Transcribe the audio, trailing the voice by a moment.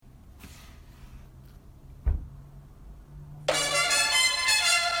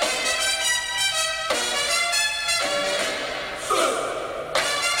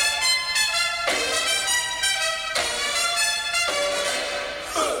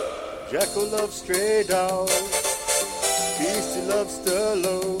Jacko loves stray dogs. Beastie loves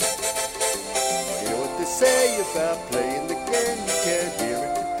Stallone. You know what they say about playing the game? You can't hear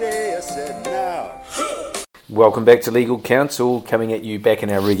it today. I said now. Welcome back to Legal Counsel, coming at you back in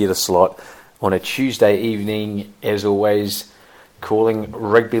our regular slot on a Tuesday evening, as always, calling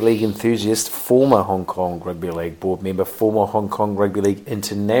rugby league enthusiast, former Hong Kong Rugby League board member, former Hong Kong Rugby League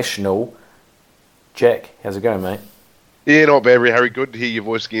international, Jack. How's it going, mate? Yeah, not bad, Harry. Good to hear your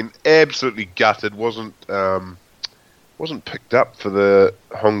voice again. Absolutely gutted. Wasn't picked up for the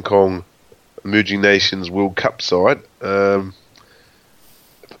Hong Kong Emerging Nations World Cup side. And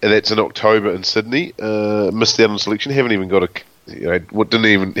that's in October in Sydney. Missed out on selection. Haven't even got didn't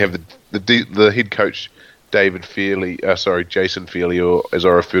even have the head coach Jason Fairley, or as I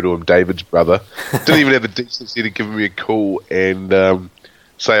refer to him, David's brother. Didn't even have the decency to give me a call and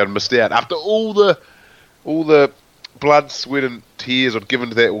say I'd missed out after all the blood, sweat, and tears I'd given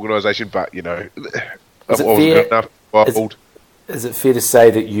to that organisation. But you know, I wasn't good enough. Is it fair to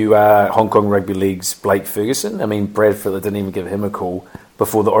say that you are Hong Kong Rugby League's Blake Ferguson? I mean, Brad Fittler didn't even give him a call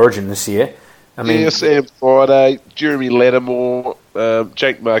before the Origin this year. I mean, Sam Friday, Jeremy Lattimore,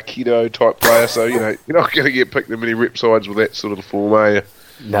 Jake Marquito type player. So you know, you're not going to get picked in many rep sides with that sort of form, are you?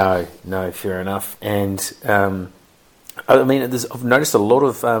 No, fair enough. And I mean, I've noticed a lot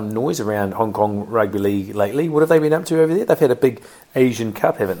of noise around Hong Kong Rugby League lately. What have they been up to over there? They've had a big Asian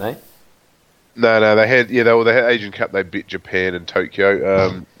Cup, haven't they? No, they had Asian Cup. They beat Japan in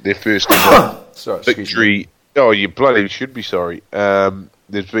Tokyo. Their first victory. Oh, you bloody should be sorry.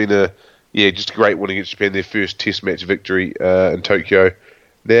 There's been just a great win against Japan. Their first Test match victory in Tokyo.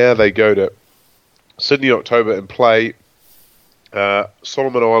 Now they go to Sydney October and play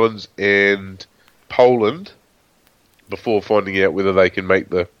Solomon Islands and Poland before finding out whether they can make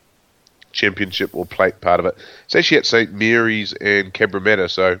the championship or plate part of it. It's actually at St Mary's and Cabramatta,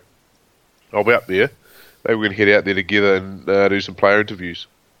 so I'll be up there. Maybe we're going to head out there together and do some player interviews.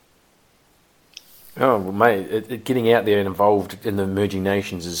 Oh, well, mate, getting out there and involved in the Emerging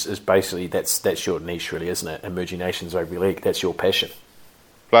Nations is basically, that's your niche, really, isn't it? Emerging Nations Rugby League, that's your passion.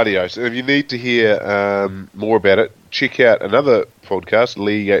 Bloody oath. And if you need to hear more about it, check out another podcast,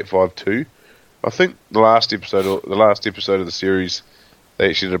 League 852. I think the last episode of the series,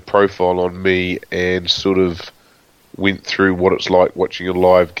 they actually did a profile on me and sort of went through what it's like watching a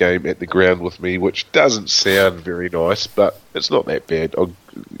live game at the ground with me, which doesn't sound very nice, but it's not that bad.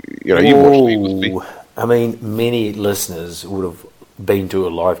 You watched it with me. I mean, many listeners would have been to a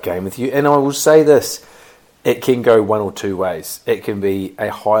live game with you, and I will say this, it can go one or two ways. It can be a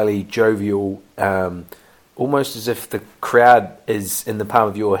highly jovial, almost as if the crowd is in the palm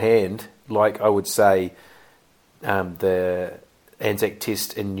of your hand, like I would say the Anzac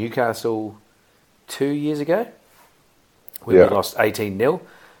Test in Newcastle 2 years ago, when we lost 18-0.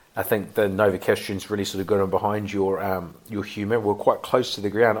 I think the Novocastrians really sort of got on behind your humour. We're quite close to the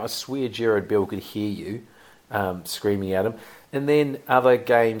ground. I swear Gerard Bell could hear you screaming at him. And then other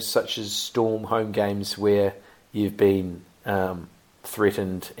games such as Storm home games where you've been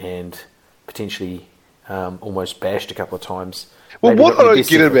threatened and potentially almost bashed a couple of times. Well, what I don't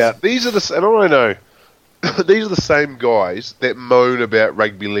get about these are the, and I know these are the same guys that moan about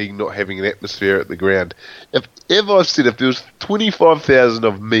rugby league not having an atmosphere at the ground. If I've said if there was 25,000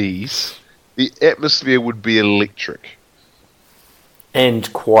 of me's, the atmosphere would be electric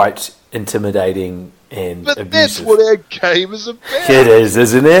and quite intimidating and but abusive. That's what our game is about. It is,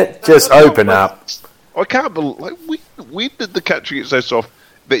 isn't it? Just open up. I can't believe. Like, when did the country get so soft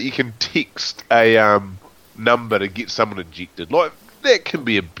that you can text a number to get someone ejected? Like, that can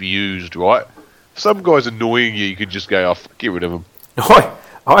be abused, right? If some guy's annoying you, you can just go off, get rid of him.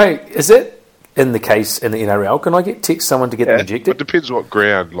 Is it in the case in the NRL? Can I text someone to get them ejected? It depends what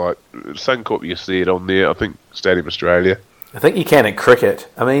ground. Like Suncorp, you see it on there. I think Stadium Australia. I think you can at cricket.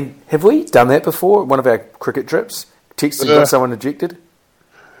 I mean, have we done that before? One of our cricket trips, texted someone ejected.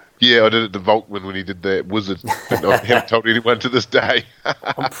 Yeah, I did it to Volkman when he did that Wizard. And I haven't told anyone to this day.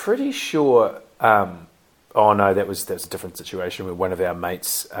 I'm pretty sure. Oh no, that was a different situation with one of our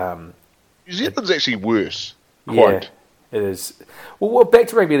mates. New Zealand's actually worse. Yeah, it is. Well, back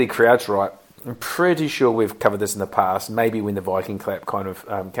to rugby league crowds, right? I'm pretty sure we've covered this in the past. Maybe when the Viking clap kind of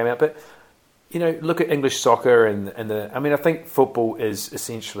came out, but you know, look at English soccer and the. I mean, I think football is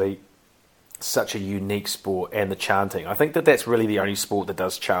essentially such a unique sport, and the chanting. I think that's really the only sport that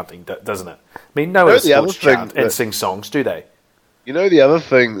does chanting, doesn't it? I mean, no other sports chant and sing songs, do they? You know the other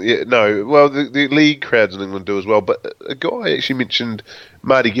thing? The league crowds in England do as well, but a guy actually mentioned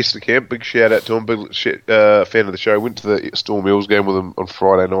Marty Gesterkamp, big shout out to him, big fan of the show, went to the Storm Eels game with him on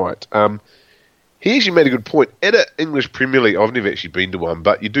Friday night. he actually made a good point. At an English Premier League, I've never actually been to one,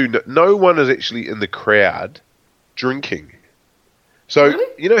 but you do no one is actually in the crowd drinking. So, really?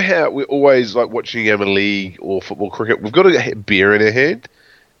 You know how we're always like watching a league or football, cricket, we've got to get beer in our hand.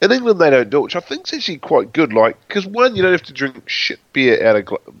 In England, they don't do it, which I think is actually quite good. Like, because one, you don't have to drink shit beer out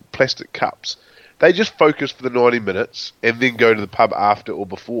of plastic cups. They just focus for the 90 minutes and then go to the pub after or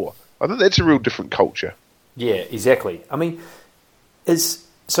before. I think that's a real different culture. Yeah, exactly. I mean,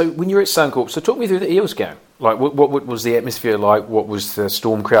 so when you're at Suncorp, so talk me through the Eels game. Like, what was the atmosphere like? What was the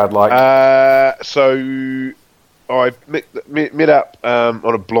Storm crowd like? So I met up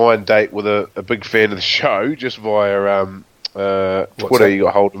on a blind date with a big fan of the show just via Twitter. He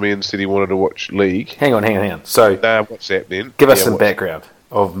got hold of me and said he wanted to watch League. Hang on. So, what's that then? Give us some background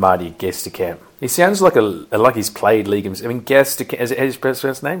of Marty Gesterkamp. He sounds like he's played League himself. I mean, Gesterkamp, is it his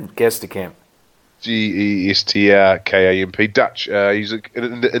first name? Gesterkamp. Gesterkamp, Dutch. He's an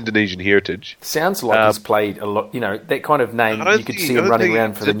Indonesian heritage. Sounds like he's played a lot. You know, that kind of name. You could see him running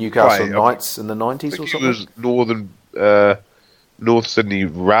around for the Newcastle Knights in the 90s or something. He was North Sydney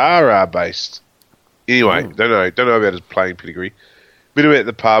Rara based. Anyway, don't know about his playing pedigree. Met him at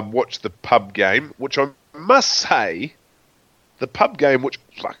the pub, watched the pub game, which I must say, the pub game, which,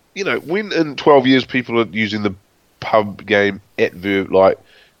 like, you know, when in 12 years people are using the pub game adverb like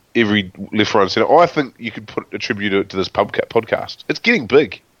every left, right, and centre, I think you could attribute it to this podcast. It's getting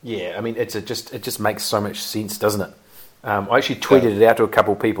big. Yeah, I mean, it just makes so much sense, doesn't it? I actually tweeted it out to a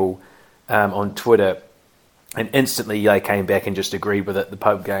couple of people on Twitter, and instantly they came back and just agreed with it. The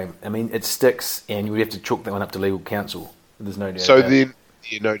pub game. I mean, it sticks, and you would have to chalk that one up to legal counsel. There's no doubt. So then,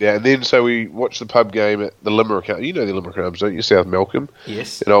 no doubt. And then, so we watched the pub game at the Limerick. You know the Limerick Arms, don't you? South Malcolm.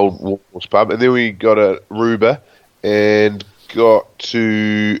 Yes. An old Wolves pub. And then we got a Ruba and got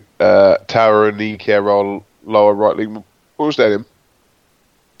to Taranaki Lower Right League Stadium.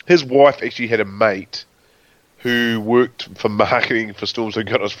 His wife actually had a mate who worked for marketing for Storm, so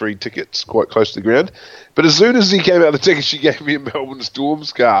got us free tickets quite close to the ground. But as soon as he came out of the ticket, she gave me a Melbourne Storm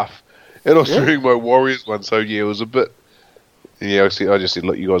scarf. And I was wearing my Warriors one, so yeah, it was a bit... Yeah, I just said,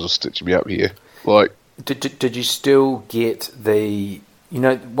 look, you guys will stitch me up here. Like, Did you still get the... You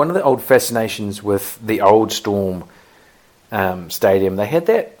know, one of the old fascinations with the old Storm stadium, they had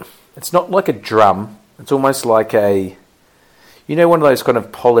that... It's not like a drum. It's almost like a... You know, one of those kind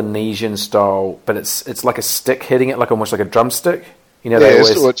of Polynesian style, but it's like a stick hitting it, like almost like a drumstick. You know,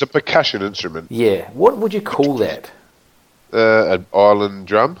 it's a percussion instrument. Yeah, what would you call that? An island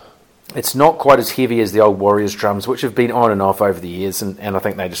drum. It's not quite as heavy as the old Warriors drums, which have been on and off over the years, and I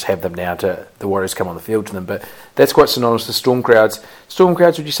think they just have them now to the Warriors come on the field to them. But that's quite synonymous to Storm crowds. Storm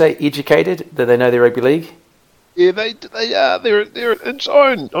crowds, would you say, educated? Do they know their rugby league? Yeah, they are.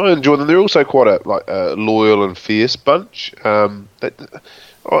 I enjoy them. They're also quite a loyal and fierce bunch. I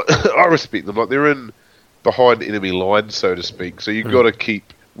respect them. Like, they're in behind enemy lines, so to speak. So you've got to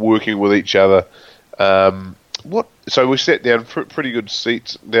keep working with each other. So we sat down, pretty good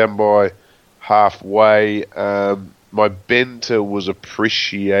seats down by halfway. My banter was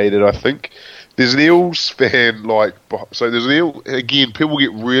appreciated, I think. There's an Eels fan, so there's an Eels, again, people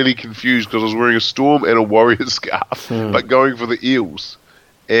get really confused because I was wearing a Storm and a Warriors scarf, but going for the Eels.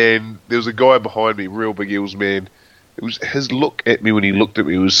 And there was a guy behind me, real big Eels man. It was his look at me when he looked at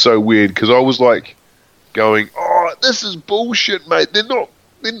me was so weird, because I was like going, oh, this is bullshit, mate.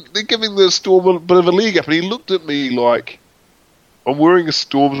 They're giving the Storm a bit of a leg up. And he looked at me like, I'm wearing a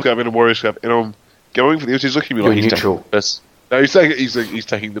Storm scarf and a Warriors scarf, and I'm going for the Eels. He's looking at me like he's taking the piss. No, he's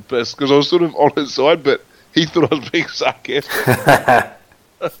taking the piss, because I was sort of on his side, but he thought I was being sarcastic.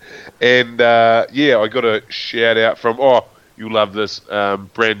 And, I got a shout out from, you'll love this,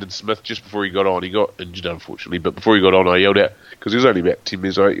 Brandon Smith, just before he got on. He got injured, unfortunately, but before he got on, I yelled out, because he was only about 10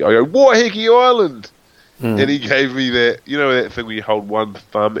 minutes. I go, Waiheke Island! And he gave me that, you know, that thing where you hold one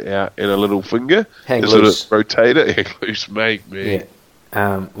thumb out and a little finger? Hang loose. Sort of rotate it. Hang loose, mate, man.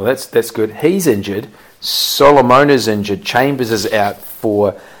 Yeah. Well, that's good. He's injured. Solomona's injured. Chambers is out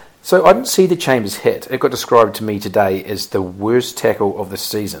for... So I didn't see the Chambers hit. It got described to me today as the worst tackle of the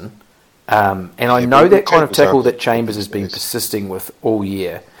season. And I know that kind of tackle that Chambers has been persisting with all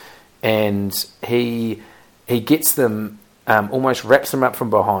year. And he gets them, almost wraps them up from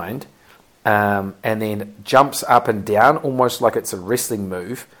behind, and then jumps up and down, almost like it's a wrestling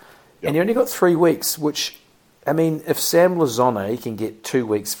move. Yep. And he only got 3 weeks, which, I mean, if Sam Lozone can get 2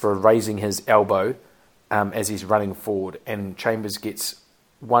 weeks for raising his elbow as he's running forward, and Chambers gets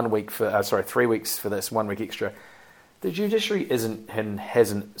 3 weeks for this, 1 week extra, the judiciary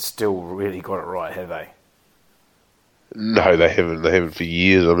hasn't still really got it right, have they? No, they haven't. They haven't for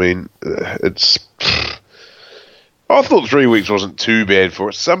years. I mean, it's... I thought 3 weeks wasn't too bad for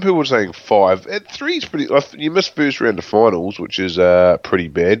it. Some people were saying 5. At 3 is pretty. You missed first round of finals, which is pretty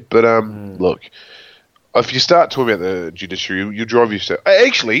bad. But look, if you start talking about the judiciary, you drive yourself.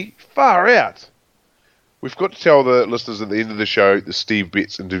 Actually, far out. We've got to tell the listeners at the end of the show the Steve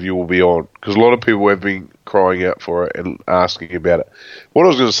Betts interview will be on, because a lot of people have been crying out for it and asking about it. What I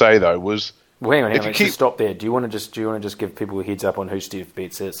was going to say though was, well, hang on, just stop there. Do you want to just give people a heads up on who Steve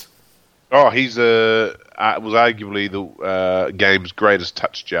Betts is? Oh, he's was arguably the game's greatest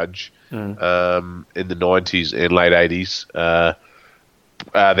touch judge in the 90s and late 80s.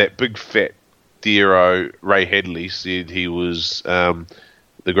 That big fat Dero, Ray Hadley, said he was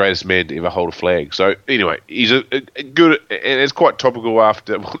the greatest man to ever hold a flag. So anyway, he's a good, and it's quite topical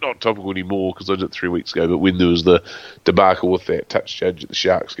after, well, not topical anymore because I did it 3 weeks ago, but when there was the debacle with that touch judge at the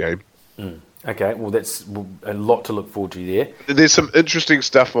Sharks game. Okay, well, that's a lot to look forward to there. There's some interesting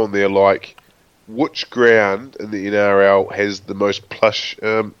stuff on there, like which ground in the NRL has the most plush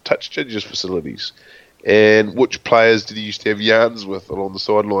touch judges facilities, and which players did he used to have yarns with along the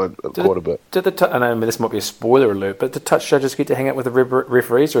sideline quite a bit. I know this might be a spoiler alert, but did touch judges get to hang out with the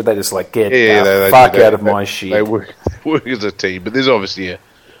referees, or are they just like, get fuck out of my shit? They work as a team, but there's obviously a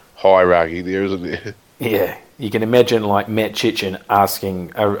hierarchy there, isn't there? Yeah, you can imagine like Matt Chechen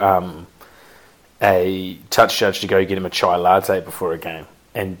asking a touch judge to go get him a chai latte before a game,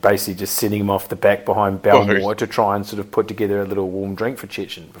 and basically just sending him off the back behind Belmore to try and sort of put together a little warm drink for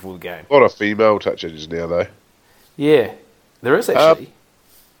Chechen before the game. A lot of female touch judges now, though. Yeah, there is actually.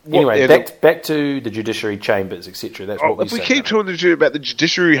 Anyway, back to the judiciary chambers, etc. That's what we say. If we keep talking about the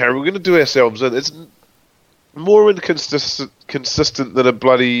judiciary, Harry, we're going to do ourselves in. It's more inconsistent than a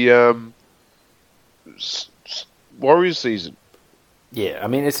bloody Warriors season. Yeah, I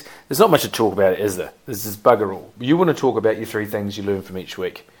mean, there's not much to talk about, is there? There's this bugger all. You want to talk about your 3 things you learn from each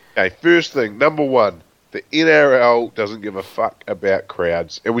week. Okay, first thing, number 1, the NRL doesn't give a fuck about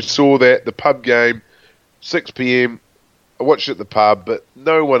crowds. And we saw that, the pub game, 6 p.m, I watched it at the pub, but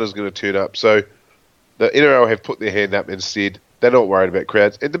no one is going to turn up. So the NRL have put their hand up and said they're not worried about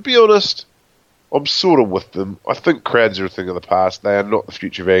crowds. And to be honest, I'm sort of with them. I think crowds are a thing of the past. They are not the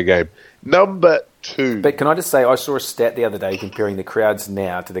future of our game. Number 2. But can I just say, I saw a stat the other day comparing the crowds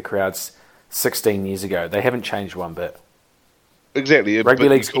now to the crowds 16 years ago. They haven't changed one bit. Exactly. Rugby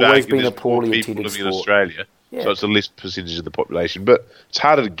league's always been a poorly attended sport. In Australia, so it's a less percentage of the population. But it's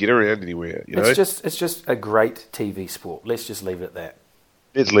harder to get around anywhere. It's just a great TV sport. Let's just leave it at that.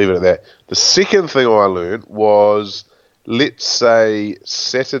 Let's leave it at that. The second thing I learned was, let's say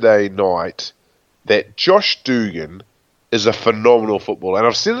Saturday night, that Josh Dugan is a phenomenal footballer. And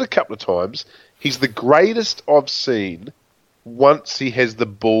I've said it a couple of times. He's the greatest I've seen once he has the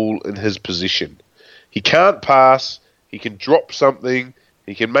ball in his possession. He can't pass. He can drop something.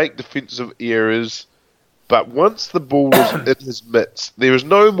 He can make defensive errors. But once the ball is in his mitts, there is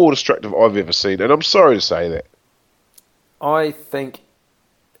no more destructive I've ever seen. And I'm sorry to say that. I think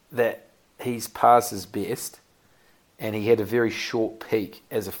that he's past his best, and he had a very short peak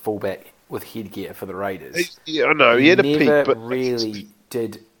as a fullback with headgear for the Raiders. Yeah, I know. He had a peak, but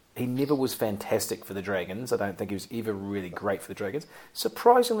he never was fantastic for the Dragons. I don't think he was ever really great for the Dragons.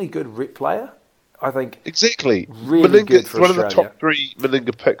 Surprisingly good rep player, I think. Exactly. Really good for one Australia. Of the top 3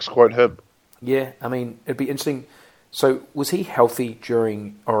 Meninga picks, quote him. Yeah, I mean, it'd be interesting. So, was he healthy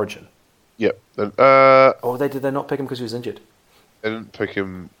during Origin? Yep. Or did they not pick him because he was injured? They didn't pick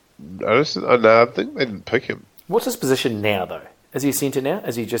him. I think they didn't pick him. What's his position now, though? Is he a centre now?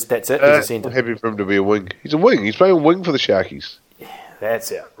 Is he just, that's it? He's a centre? I'm happy for him to be a wing. He's a wing. He's playing wing for the Sharkies. Yeah,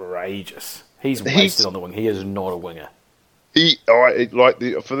 that's outrageous. He's wasted on the wing. He is not a winger. For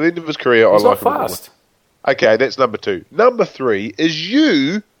the end of his career, He's I like not fast. him. Okay, that's number 2. Number 3 is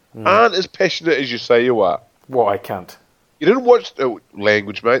you aren't as passionate as you say you are. Why, I can't. You didn't watch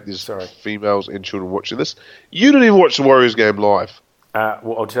language, mate. There's females and children watching this. You didn't even watch the Warriors game live.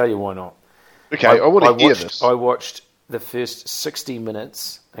 Well, I'll tell you why not. Okay, I want to hear this. I watched the first 60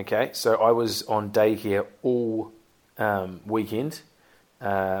 minutes. Okay, so I was on day here all weekend.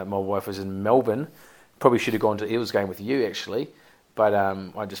 My wife was in Melbourne. Probably should have gone to the Eels game with you, actually, but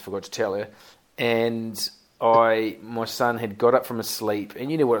I just forgot to tell her. And my son had got up from his sleep, and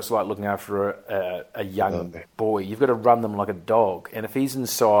you know what it's like looking after a young boy. You've got to run them like a dog, and if he's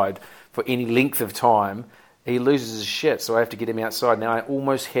inside for any length of time, he loses his shit. So I have to get him outside. Now I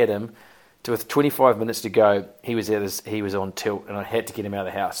almost had him. With 25 minutes to go, he was on tilt, and I had to get him out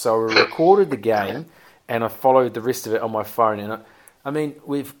of the house. So I recorded the game, and I followed the rest of it on my phone. And I mean,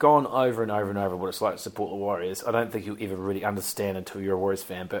 we've gone over and over and over what it's like to support the Warriors. I don't think you'll ever really understand until you're a Warriors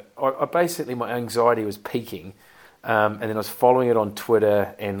fan. But I basically, my anxiety was peaking and then I was following it on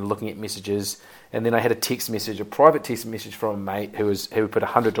Twitter and looking at messages. And then I had a private text message from a mate who put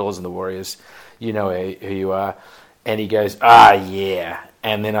 $100 in the Warriors. You know who you are. And he goes, yeah.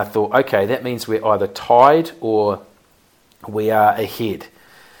 And then I thought, okay, that means we're either tied or we are ahead.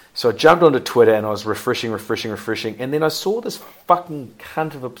 So I jumped onto Twitter and I was refreshing. And then I saw this fucking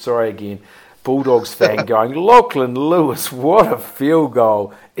cunt of a, Bulldogs fan going, Lachlan Lewis, what a field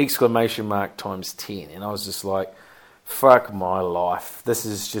goal! ! Times 10. And I was just like, fuck my life. This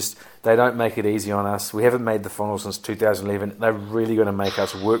is just, they don't make it easy on us. We haven't made the final since 2011. They're really going to make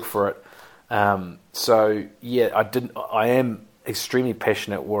us work for it. So yeah, I am extremely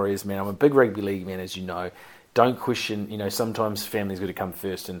passionate Warriors man. I'm a big rugby league man, as you know. Don't question, sometimes family's got to come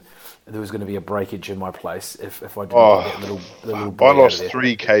first, and there was going to be a breakage in my place if I didn't get that little boy. I lost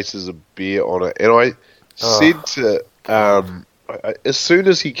 3 cases of beer on it, and I said to as soon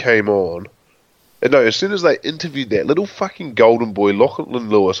as he came on, as soon as they interviewed that little fucking golden boy, Lachlan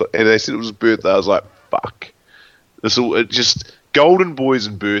Lewis, and they said it was his birthday, I was like, fuck. It just, golden boys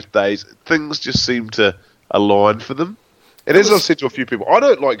and birthdays, things just seem to align for them. And as I've said to a few people, I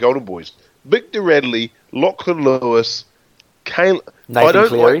don't like golden boys. Victor Radley, Lachlan Lewis, Nathan I don't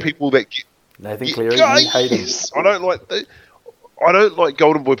Cleary. Like people that get... Nathan Cleary, yes! I don't like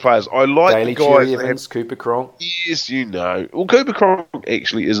golden boy players. I like Daly, the guys... Evans, Cooper Cronk. Yes, you know. Well, Cooper Cronk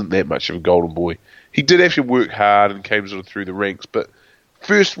actually isn't that much of a golden boy. He did actually work hard and came sort of through the ranks, but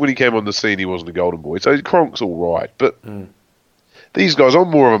first when he came on the scene, he wasn't a golden boy. So Cronk's all right. But these guys,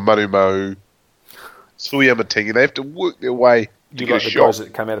 I'm more of a Manu Ma'u, Suyama Tinga. They have to work their way to get a shot. Guys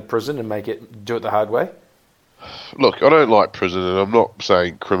that come out of prison and do it the hard way? Look, I don't like prison, and I'm not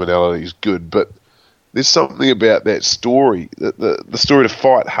saying criminality is good, but there's something about that story, the story to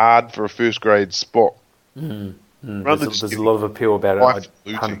fight hard for a first grade spot. There's a lot of appeal about it,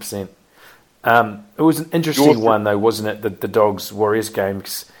 100%. It was an interesting one, though, wasn't it, the Dogs-Warriors game?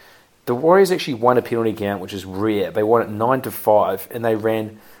 Because the Warriors actually won a penalty count, which is rare. They won it 9-5, and they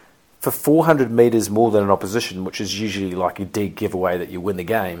ran for 400 metres more than an opposition, which is usually like a dead giveaway that you win the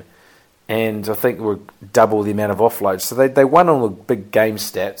game. And I think we're double the amount of offloads. So they won on the big game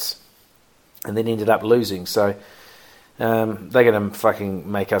stats and then ended up losing. So they're going to fucking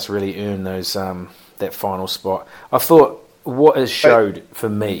make us really earn those that final spot. I thought what it showed for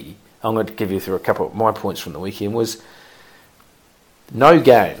me, I'm going to give you through a couple of my points from the weekend, was no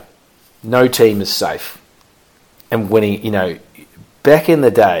game, no team is safe. And winning, back in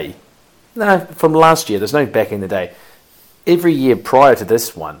the day, from last year, there's no back in the day. Every year prior to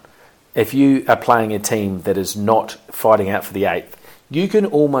this one, if you are playing a team that is not fighting out for the 8th, you can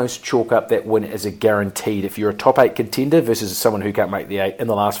almost chalk up that win as a guaranteed. If you're a top 8 contender versus someone who can't make the 8 in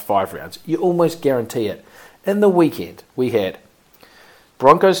the last 5 rounds, you almost guarantee it. In the weekend, we had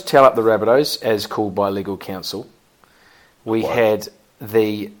Broncos towel up the Rabbitohs, as called by legal counsel. We had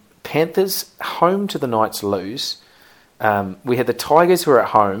the Panthers home to the Knights lose. We had the Tigers who are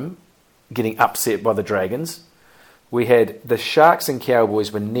at home getting upset by the Dragons. We had the Sharks and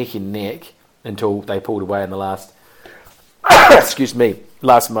Cowboys were neck and neck until they pulled away in the last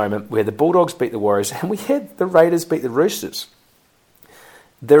last moment. We had the Bulldogs beat the Warriors, and we had the Raiders beat the Roosters.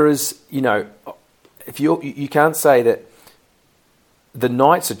 There is, if you can't say that the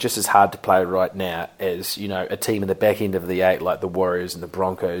Knights are just as hard to play right now as, a team in the back end of the 8 like the Warriors and the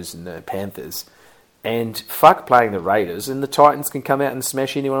Broncos and the Panthers. And fuck playing the Raiders, and the Titans can come out and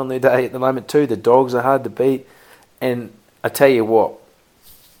smash anyone on their day at the moment too. The Dogs are hard to beat. And I tell you what,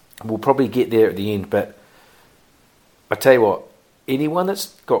 we'll probably get there at the end, but I tell you what, anyone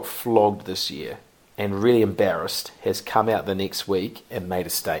that's got flogged this year and really embarrassed has come out the next week and made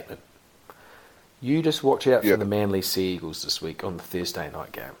a statement. You just watch out for the Manly Sea Eagles this week on the Thursday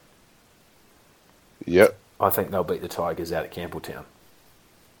night game. Yep. I think they'll beat the Tigers out at Campbelltown.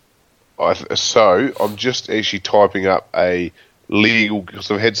 So I'm just actually typing up a legal, because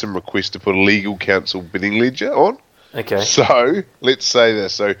I've had some requests to put a legal counsel bidding ledger on. Okay. So let's say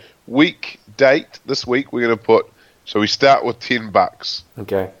this. So week date this week we're going to put. So we start with $10.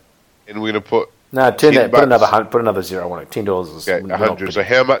 Okay. And we're going to put. No, turn that. Put another $0 on it. $10 is okay. 100. So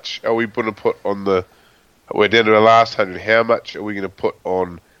how much are we going to put on the? We're down to the last 100. How much are we going to put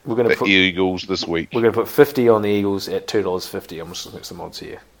on the Eagles this week? We're going to put 50 on the Eagles at $2.50. I'm just looking at some odds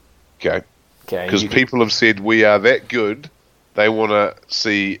here. Okay. Because people have said we are that good. They want to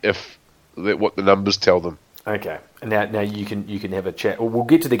see what the numbers tell them. Okay. Now you can have a chat. Well, we'll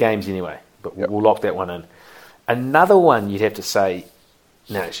get to the games anyway, but we'll lock that one in. Another one you'd have to say.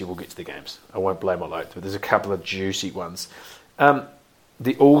 No, actually, we'll get to the games. I won't blow my load, but there's a couple of juicy ones.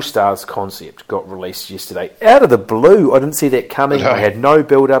 the All-Stars concept got released yesterday. Out of the blue. I didn't see that coming. I had no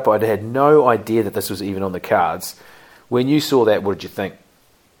build-up. I had no idea that this was even on the cards. When you saw that, what did you think?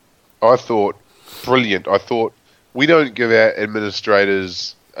 I thought, brilliant. I thought, we don't give our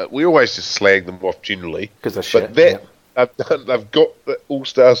administrators... we always just slag them off generally. Because they're shit. But they've got the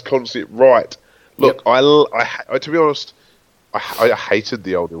All-Stars concept right. Look, I to be honest... I hated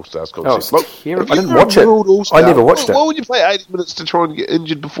the old All-Stars concept. I didn't watch it. I never watched it. Why would you play 80 minutes to try and get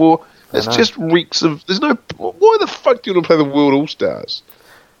injured before? It's just reeks of... There's no... Why the fuck do you want to play the World All-Stars?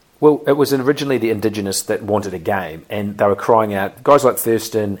 Well, it was originally the Indigenous that wanted a game, and they were crying out... Guys like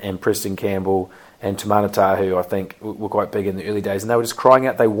Thurston and Preston Campbell and Tamanata, who I think were quite big in the early days, and they were just crying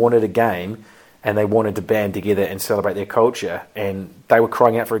out they wanted a game, and they wanted to band together and celebrate their culture, and they were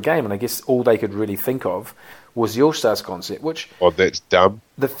crying out for a game, and I guess all they could really think of was the All-Stars concept, which... Oh, that's dumb.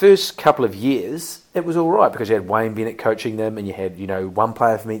 The first couple of years, it was all right, because you had Wayne Bennett coaching them, and you had, one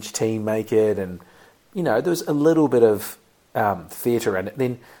player from each team make it, and, there was a little bit of theatre in it.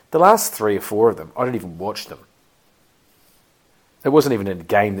 Then the last 3 or 4 of them, I didn't even watch them. It wasn't even a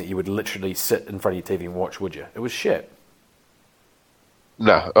game that you would literally sit in front of your TV and watch, would you? It was shit.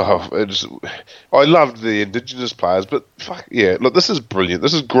 No, I loved the Indigenous players, but fuck yeah, look, this is brilliant.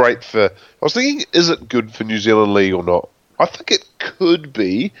 This is great for... I was thinking, is it good for New Zealand League or not? I think it could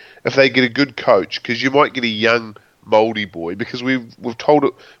be if they get a good coach, because you might get a young Māori boy, because we've talked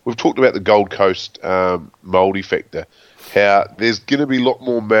about the Gold Coast Māori factor, how there's going to be a lot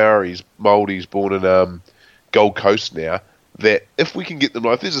more Māoris born in Gold Coast now, that if we can get them,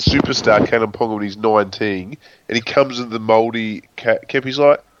 like if there's a superstar, Kalyn Ponga, when he's 19, and he comes in the Māori camp, he's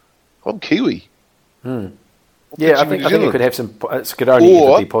like, I'm Kiwi. Yeah, I think it could have some... It could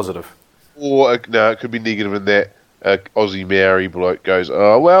only be positive. Or, no, it could be negative in that Aussie Maori bloke goes,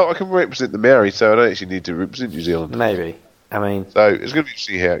 oh, well, I can represent the Maori, so I don't actually need to represent New Zealand. Maybe. So it's going to be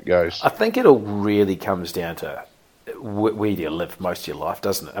interesting how it goes. I think it all really comes down to where you live most of your life,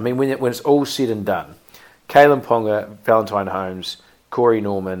 doesn't it? I mean, when it's all said and done, Kalyn Ponga, Valentine Holmes, Corey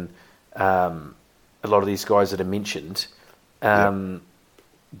Norman, a lot of these guys that are mentioned,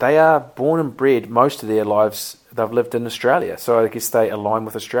 they are born and bred, most of their lives, they've lived in Australia. So I guess they align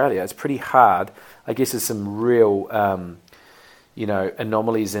with Australia. It's pretty hard. I guess there's some real,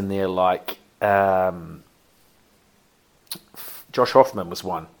 anomalies in there, like Josh Hoffman was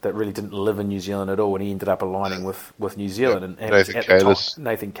one that really didn't live in New Zealand at all, and he ended up aligning with New Zealand. And Nathan Kalis.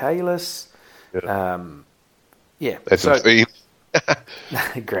 Nathan Kalis. Yeah. That's a theme.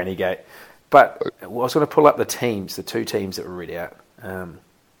 Granny Gate. But I was going to pull up the 2 teams that were read out.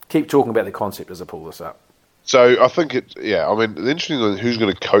 Keep talking about the concept as I pull this up. So I think the interesting thing is who's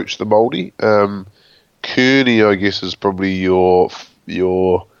going to coach the Māori. Kearney, I guess, is probably your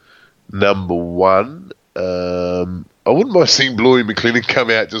number one. I wouldn't mind seeing Bluey McLennan come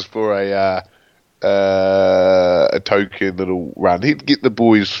out just for a token little run. He'd get the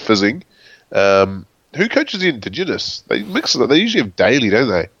boys fizzing. Who coaches the Indigenous? They mix it up. They usually have Daly, don't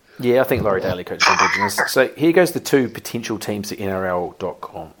they? Yeah, I think Laurie Daly coaches the Indigenous. So here goes the 2 potential teams at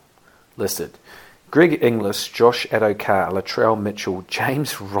NRL.com listed. Greg Inglis, Josh Adokar, Latrell Mitchell,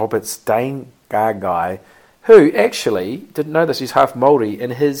 James Roberts, Dane Gagai, who actually, didn't know this, he's half Māori,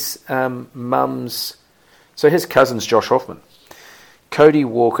 and his mum's... So his cousin's Josh Hoffman. Cody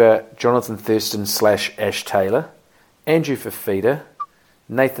Walker, Jonathan Thurston / Ash Taylor, Andrew Fafita,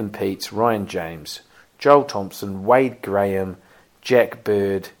 Nathan Peets, Ryan James, Joel Thompson, Wade Graham, Jack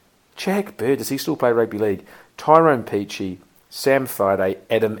Bird, does he still play rugby league? Tyrone Peachy, Sam Friday,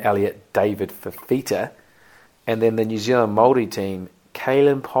 Adam Elliott, David Fafita, and then the New Zealand Māori team,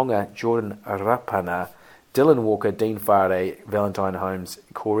 Kalyn Ponga, Jordan Rapana, Dylan Walker, Dean Friday, Valentine Holmes,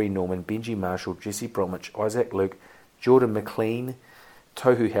 Corey Norman, Benji Marshall, Jesse Bromwich, Isaac Luke, Jordan McLean,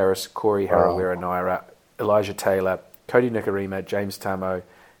 Tohu Harris, Corey Harawira Naira, Elijah Taylor, Cody Nikarima, James Tamo,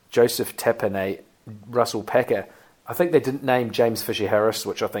 Joseph Tapane, Russell Packer. I think they didn't name James Fisher-Harris,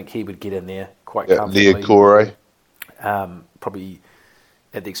 which I think he would get in there quite comfortably. Leah Corey. Probably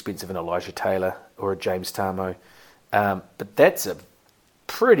at the expense of an Elijah Taylor or a James Tamo. But that's a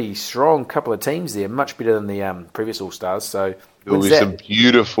pretty strong couple of teams there, much better than the previous All-Stars. So there'll be some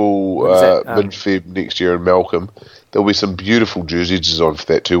beautiful mid-Feb next year in Malcolm. There'll be some beautiful jerseys on for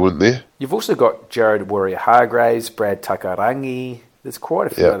that too, wouldn't there? You've also got Jared Warrior-Hargraves, Brad Takarangi. There's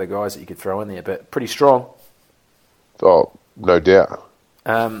quite a few other guys that you could throw in there, but pretty strong. Oh, no doubt.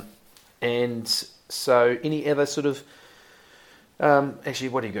 And so any other sort of... actually,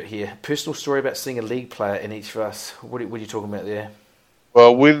 what do you got here? Personal story about seeing a league player in each of us. What are you talking about there?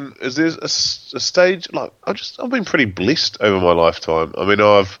 Well, is there a stage... Like, I've been pretty blessed over my lifetime. I mean,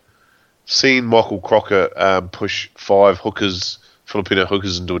 I've seen Michael Crocker push 5 hookers Filipino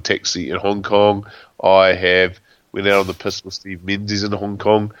hookers into a taxi in Hong Kong. I have went out on the piss with Steve Menzies in Hong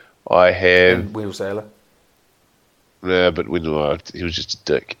Kong. I have... And Wendell Sailor. No, but Wendell, he was just a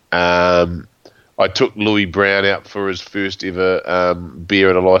dick. I took Louis Brown out for his first ever beer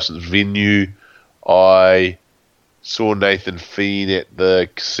at a licensed venue. I saw Nathan Feen at the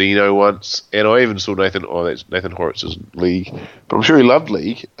casino once, and I even saw Nathan Horitz's league, but I'm sure he loved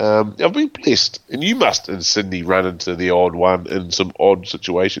league. I've been blessed, and you must in Sydney run into the odd one in some odd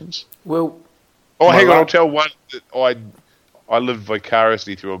situations. Well, hang on, I'll tell one that I lived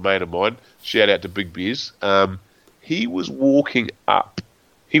vicariously through a mate of mine. Shout out to Big Beers. He was walking up.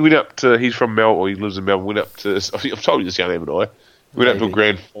 He went up to. He's from Melbourne. Or he lives in Melbourne. Went up to. I've told you this, young and I. Went up to a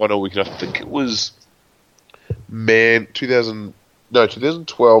grand final weekend. I think it was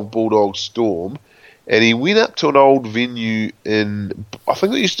 2012 Bulldog Storm, and he went up to an old venue in. I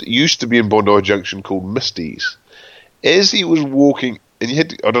think it used to be in Bondi Junction called Misty's. As he was walking, and you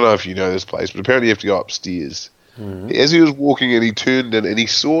had to. I don't know if you know this place, but apparently you have to go upstairs. Mm-hmm. As he was walking in, he turned in and he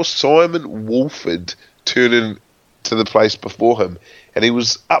saw Simon Wolford turn in to the place before him, and he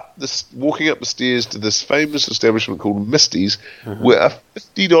was walking up the stairs to this famous establishment called Misty's, where a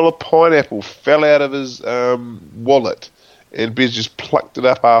 $50 pineapple fell out of his wallet, and Bez just plucked it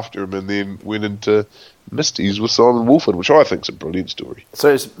up after him, and then went into Misty's with Simon Wolford, which I think is a brilliant story.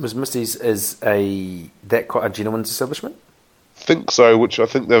 So was Misty's quite a gentleman's establishment? I think so, which I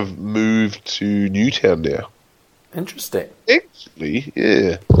think they've moved to Newtown now. Interesting. Actually,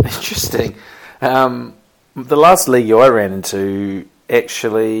 yeah. Interesting. The last league I ran into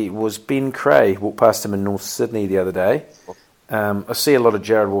actually was Ben Cray. Walked past him in North Sydney the other day. I see a lot of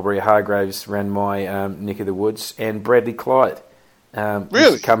Jared Warbury-Hargraves around my neck of the woods, and Bradley Clyde.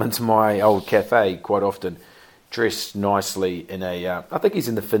 Really? Come into my old cafe quite often, dressed nicely in a... I think he's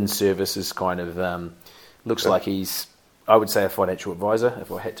in the Fin Services kind of... looks like he's, I would say, a financial advisor, if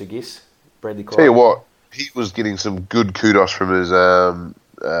I had to guess. Bradley Clyde. Tell you what, he was getting some good kudos from his...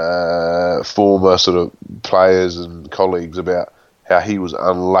 former sort of players and colleagues about how he was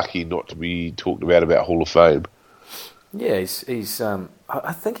unlucky not to be talked about Hall of Fame. Yeah, he's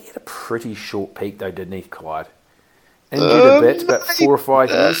I think he had a pretty short peak though, didn't he, Clyde? Injured a bit, about 4 or 5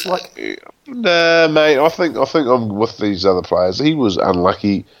 years. Nah, mate. I think I'm with these other players. He was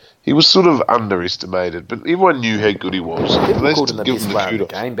unlucky. He was sort of underestimated, but everyone knew how good he was. People called him the best player in the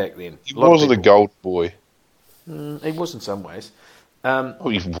game back then. He wasn't a gold boy. He was in some ways. He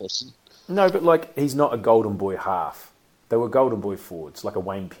wasn't. No, but he's not a golden boy half. They were golden boy forwards, like a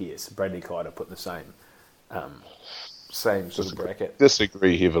Wayne Pearce. Bradley Clyde are put in the same sort of bracket.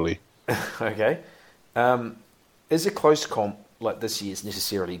 Disagree heavily. Okay. Is a close comp like this year's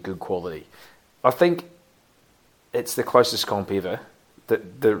necessarily good quality? I think it's the closest comp ever.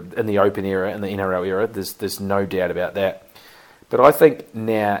 In the Open era, in the NRL era, there's no doubt about that. But I think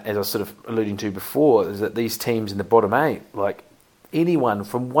now, as I was sort of alluding to before, is that these teams in the bottom 8, anyone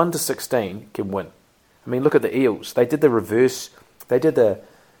from 1 to 16 can win. I mean, look at the Eels. They did the reverse. They did the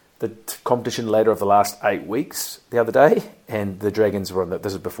competition ladder of the last 8 weeks the other day, and the Dragons were on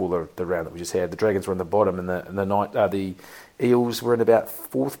this is before the round that we just had. The Dragons were on the bottom, and the Eels were in about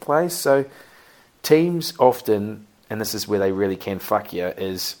 4th place. So teams often, and this is where they really can fuck you,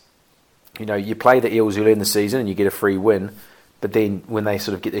 is you play the Eels early in the season and you get a free win, but then when they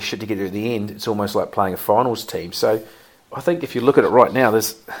sort of get their shit together at the end, it's almost like playing a finals team. So I think if you look at it right now,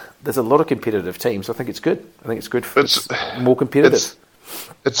 there's a lot of competitive teams. I think it's good. I think it's good for it's more competitive.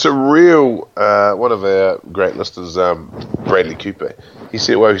 It's a real one of our great listeners, Bradley Cooper. He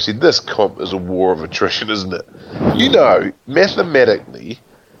said this comp is a war of attrition, isn't it? Mathematically,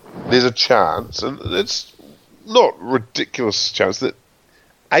 there's a chance, and it's not ridiculous chance that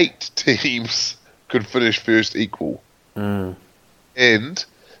 8 teams could finish first equal, and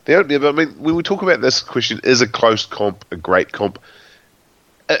when we talk about this question, is a close comp a great comp?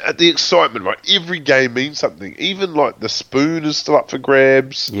 The excitement, right? Every game means something. Even the spoon is still up for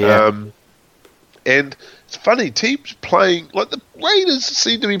grabs. Yeah. And it's funny, teams playing, the Raiders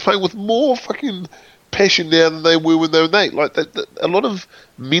seem to be playing with more fucking passion now than they were when they were 8. A lot of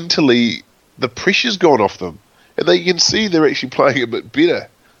mentally, the pressure's gone off them. And you can see they're actually playing a bit better.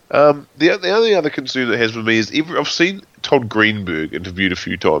 The only other concern it has with me is I've seen Todd Greenberg interviewed a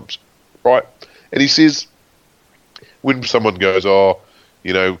few times, right? And he says, when someone goes,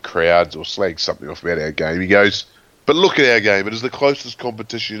 crowds or slags something off about our game, he goes, but look at our game, it is the closest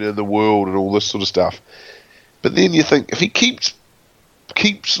competition in the world and all this sort of stuff. But then you think, if he keeps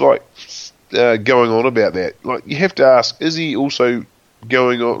going on about that, you have to ask, is he also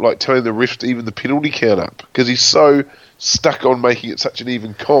going on, telling the refs to even the penalty count up? Because he's so stuck on making it such an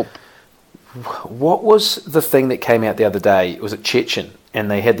even comp. What was the thing that came out the other day? Was it Chechen? And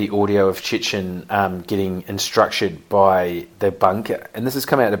they had the audio of Chechen getting instructed by the bunker. And this has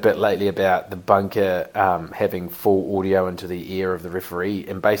come out a bit lately about the bunker having full audio into the ear of the referee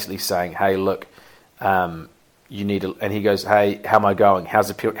and basically saying, "Hey, look, you need to," and he goes, "Hey, how am I going? How's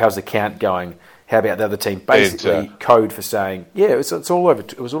the count going? How about the other team?" Basically, code for saying, "Yeah, it's all over."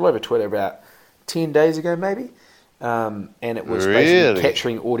 It was all over Twitter about 10 days ago, maybe. And it was basically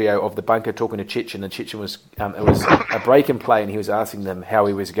capturing audio of the bunker talking to Chechen, and Chechen was it was a break in play, and he was asking them how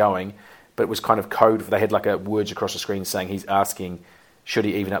he was going, but it was kind of code. They had like words across the screen saying he's asking, should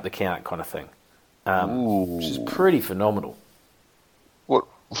he even up the count, kind of thing, which is pretty phenomenal.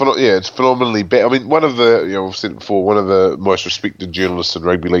 Yeah, it's phenomenally bad. I mean, one of the, I've said it before, one of the most respected journalists in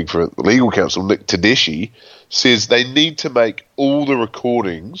rugby league for the legal counsel, Nick Tedeschi, says they need to make all the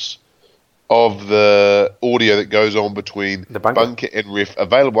recordings of the audio that goes on between the bunker and ref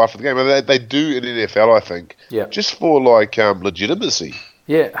available after the game. And they do in NFL, I think, just for legitimacy.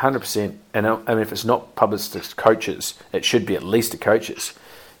 Yeah, 100%. And I mean, if it's not published to coaches, it should be at least to coaches.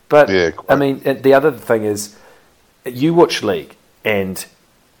 But I mean, the other thing is, you watch league, and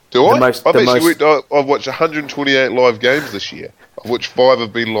I've watched 128 live games this year. Of which 5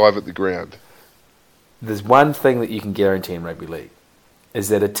 have been live at the ground. There's one thing that you can guarantee in rugby league, is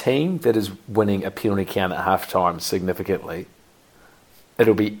that a team that is winning a penalty count at half-time significantly,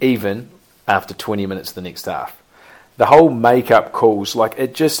 it'll be even after 20 minutes of the next half. The whole make-up calls,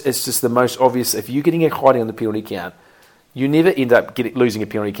 it's just the most obvious. If you're getting a hiding on the penalty count, you never end up losing a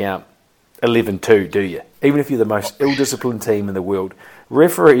penalty count 11-2, do you? Even if you're the most ill-disciplined team in the world.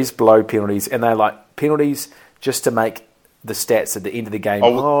 Referees blow penalties, and they like penalties just to make the stats at the end of the game.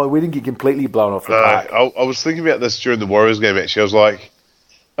 We didn't get completely blown off the park. I was thinking about this during the Warriors game, actually. I was like,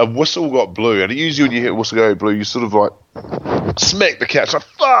 a whistle got blue, and usually when you hear a whistle go blue, you sort of like smack the couch, like,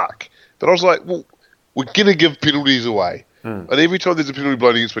 fuck! But I was like, well, we're going to give penalties away. And every time there's a penalty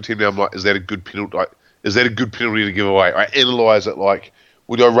blown against my team now, I'm like, is that a good penalty? Like, is that a good penalty to give away? I analyse it like,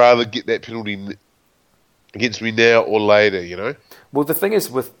 would I rather get that penalty against me now or later, Well, the thing is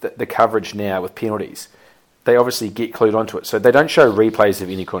with the coverage now with penalties, they obviously get clued onto it. So they don't show replays of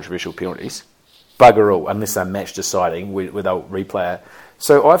any controversial penalties. Bugger all, unless they're match deciding with a replayer.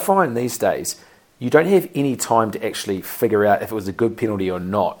 So I find these days, you don't have any time to actually figure out if it was a good penalty or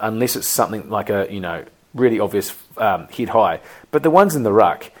not, unless it's something like a, really obvious head high. But the ones in the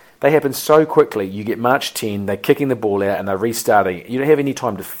ruck, they happen so quickly. You get March 10, they're kicking the ball out and they're restarting. You don't have any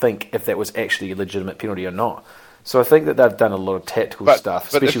time to think if that was actually a legitimate penalty or not. So I think that they've done a lot of tactical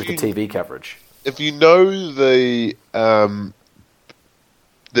stuff, especially with the TV coverage. If you know the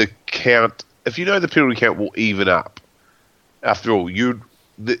count, if you know the penalty count will even up, after all, you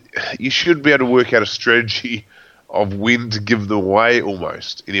should be able to work out a strategy of when to give them away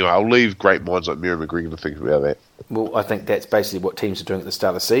almost. Anyway, I'll leave great minds like Mira McGregor to think about that. Well, I think that's basically what teams are doing at the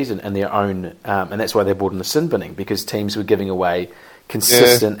start of the season and their own, and that's why they brought in the sin binning, because teams were giving away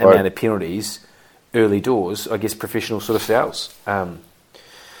consistent amount of penalties early doors, I guess professional sort of fouls.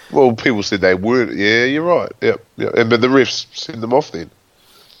 Well, people said they weren't. Yeah, you're right. Yep. But the refs send them off then.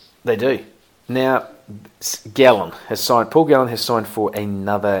 They do. Now, Paul Gallen has signed for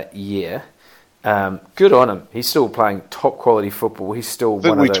another year. Good on him. He's still playing top quality football. He's still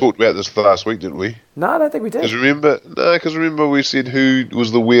we talked about this last week, didn't we? No, I don't think we did. Because remember we said who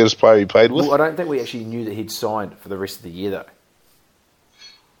was the weirdest player he played with? Well, I don't think we actually knew that he'd signed for the rest of the year, though.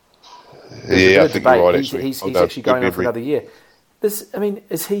 Yeah, I think you're right, actually. He's actually going on for another year.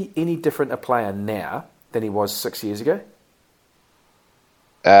 Is he any different a player now than he was 6 years ago?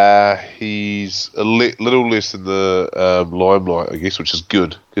 He's a little less in the limelight, I guess, which is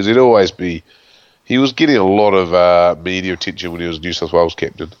good, because he'd always be... He was getting a lot of media attention when he was New South Wales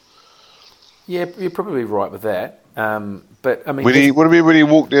captain. Yeah, you're probably right with that. But I mean, when he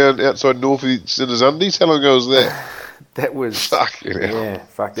walked down outside Northeast in his undies? How long ago was that? That was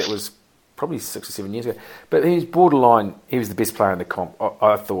that was probably 6 or 7 years ago. But he was borderline. He was the best player in the comp.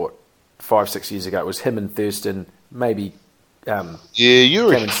 I thought 5-6 years ago it was him and Thurston, maybe.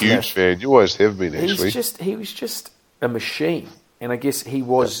 You're a huge fan. You always have been. Actually, he was just a machine, and I guess he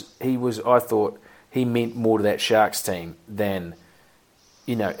was. I thought he meant more to that Sharks team than,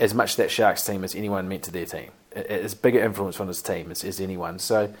 as much to that Sharks team as anyone meant to their team. As bigger influence on his team as anyone.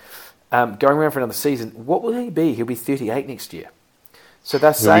 So, going around for another season, what will he be? He'll be 38 next year. So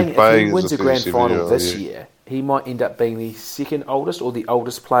they're saying if he wins a grand final this year, he might end up being the second oldest or the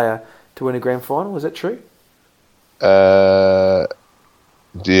oldest player to win a grand final. Is that true? Yeah,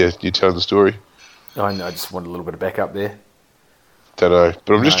 you tell the story. I know, I just want a little bit of backup there. Don't know,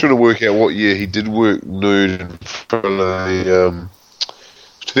 but I'm just trying to work out what year he did work nude in front of the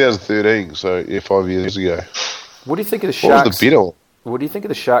 2013, so yeah, 5 years ago. What do you think of the Sharks? What was the bid on? What do you think of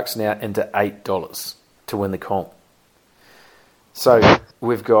the Sharks now into $8 to win the comp? So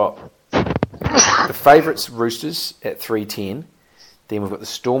we've got the favourites Roosters at $3.10. Then we've got the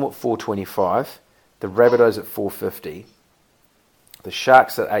Storm at $4.25. The Rabbitohs at $4.50. The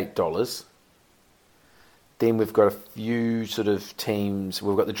Sharks at $8. Then we've got a few sort of teams.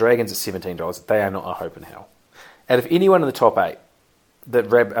 We've got the Dragons at $17. They are not a hope in hell. Out of anyone in the top 8,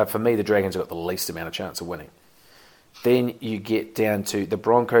 for me, the Dragons have got the least amount of chance of winning. Then you get down to the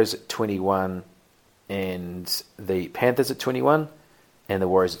Broncos at 21 and the Panthers at 21 and the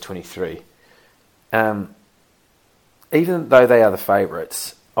Warriors at 23. Even though they are the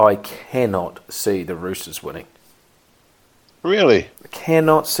favourites, I cannot see the Roosters winning. Really? I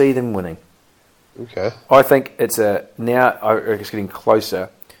cannot see them winning. Okay. I think it's getting closer.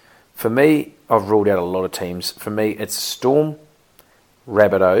 For me, I've ruled out a lot of teams. For me, it's Storm,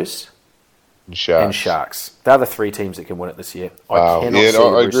 Rabbitohs, and Sharks. They're the 3 teams that can win it this year. I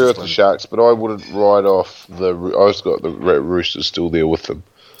agree with the Sharks, but I wouldn't write off I've got the Roosters still there with them.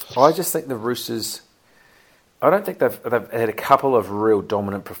 I just think the Roosters. I don't think they've had a couple of real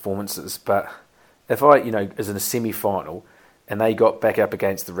dominant performances, but if as in a semi-final, and they got back up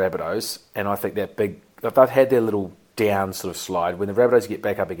against the Rabbitohs, and I think they've had their little down sort of slide. When the Rabbitohs get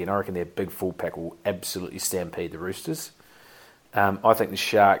back up again, I reckon their big full pack will absolutely stampede the Roosters. I think the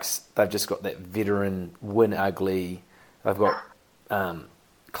Sharks, they've just got that veteran, win ugly. They've got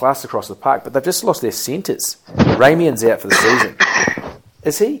class across the park, but they've just lost their centres. Ramien's out for the season.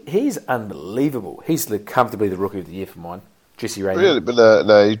 He's unbelievable. He's comfortably the rookie of the year for mine. Jesse Ramien. Really? But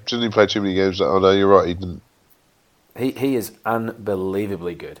no, he didn't play too many games. Oh, no, you're right, he didn't. He is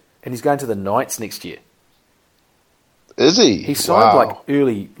unbelievably good. And he's going to the Knights next year. Is he? He signed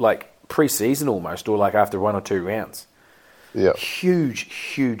early, pre-season almost, or after 1 or 2 rounds. Yeah.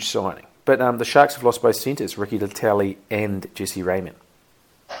 Huge signing. But the Sharks have lost both centres, Ricky Latali and Jesse Ramien.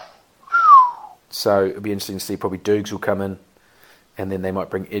 So it'll be interesting to see. Probably Dukes will come in, and then they might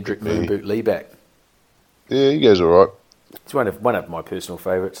bring Edric Moonboot Lee back. Yeah, he goes all right. It's one of my personal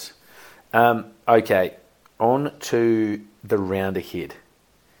favourites. Okay, on to the round ahead.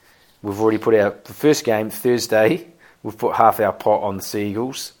 We've already put out the first game, Thursday. We've put half our pot on the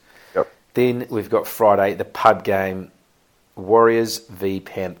Seagulls. Yep. Then we've got Friday, the pub game, Warriors v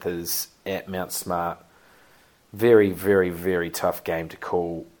Panthers at Mount Smart. Very, very, very tough game to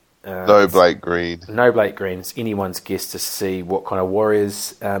call. No Blake Green. No Blake Green. It's anyone's guess to see what kind of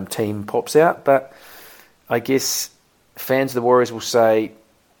Warriors team pops out. But I guess fans of the Warriors will say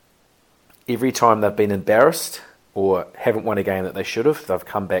every time they've been embarrassed or haven't won a game that they should have, they've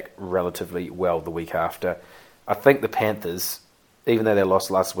come back relatively well the week after. I think the Panthers, even though they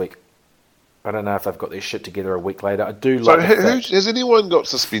lost last week, I don't know if they've got their shit together a week later. I do like the fact... Has anyone got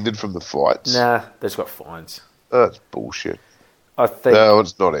suspended from the fights? Nah, they've got fines. That's bullshit. I think... No,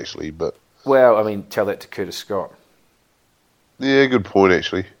 it's not actually, but... Well, I mean, tell that to Curtis Scott. Yeah, good point,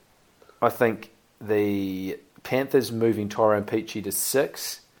 actually. I think the Panthers moving Tyrone Peachey to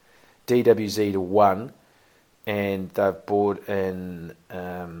 6, DWZ to 1, and they've brought in...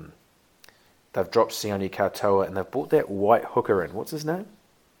 they've dropped Sione Katoa, and they've brought that white hooker in. What's his name?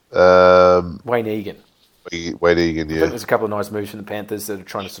 Wayne Egan. Wayne Egan, yeah. I think there's a couple of nice moves from the Panthers that are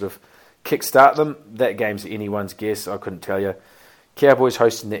trying to sort of kickstart them. That game's anyone's guess. I couldn't tell you. Cowboys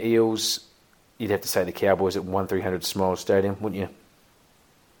hosting the Eels. You'd have to say the Cowboys at 1300 Smiles Stadium, wouldn't you?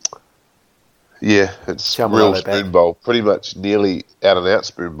 Yeah, it's real spoon bowl. Pretty much nearly out and out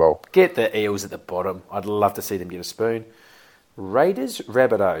spoon bowl. Get the Eels at the bottom. I'd love to see them get a spoon. Raiders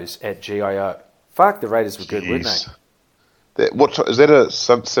Rabbitohs at GIO. Fuck, the Raiders were good, weren't they? Is that a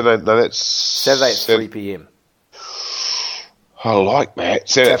Saturday? No, that's Saturday at 3 p.m. I like that.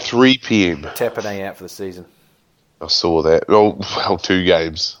 Saturday at 3 p.m. Tapine out for the season. I saw that. Well, 2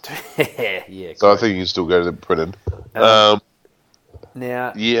 games. Yeah. So I think you can still go to the Brennan.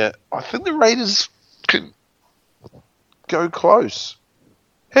 Now, yeah, I think the Raiders can go close.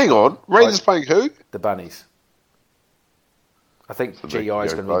 Hang on, Raiders playing who? The Bunnies. I think GI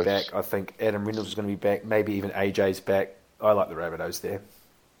is going to be back. I think Adam Reynolds is going to be back. Maybe even AJ's back. I like the Rabbitohs there.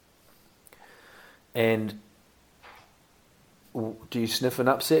 And do you sniff an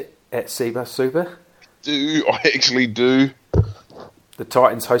upset at Seba Super? I actually do. The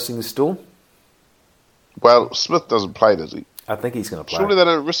Titans hosting the Storm? Well, Smith doesn't play, does he? I think he's going to play. Surely they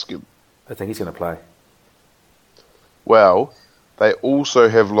don't risk him. I think he's going to play. Well, they also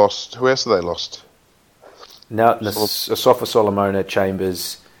have lost... Who else have they lost? Now, Asafa Solomona,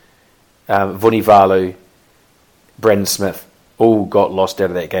 Chambers, Vunivalu, Brandon Smith all got lost out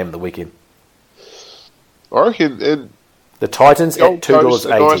of that game of the weekend. I reckon, and The Titans at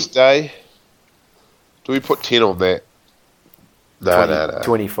 $2.80. Nice day. Do we put 10 on that? No.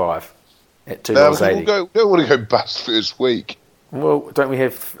 25 at $2.80. We don't want to go bust first week. Well, don't we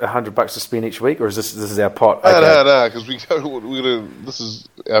have $100 to spend each week, or is this is our pot? Okay. No, because we don't. We're gonna. This is.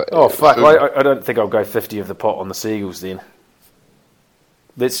 Fuck! I don't think I'll go 50 of the pot on the Seagulls then.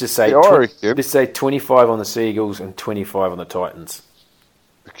 Let's just say let's say 25 on the Seagulls and 25 on the Titans.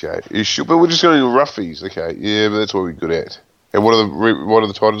 Okay, you sure? But we're just going to do roughies. Okay, yeah, but that's what we're good at. And what are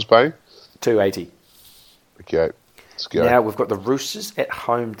the Titans paying? $2.80. Okay, let's go. Now we've got the Roosters at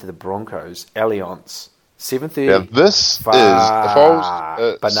home to the Broncos. Allianz. 7:30. Now this is if I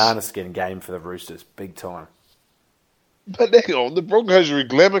was, banana skin game for the Roosters, big time. But hang on, the Broncos are a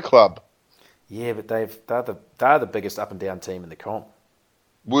glamour club. Yeah, but they're the biggest up and down team in the comp.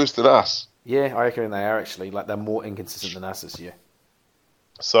 Worse than us. Yeah, I reckon they are actually. Like they're more inconsistent than us this year.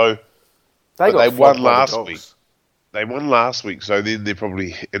 So they won last week. They won last week, so then they're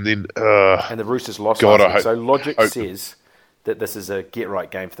probably and the Roosters lost last week. So logic says that this is a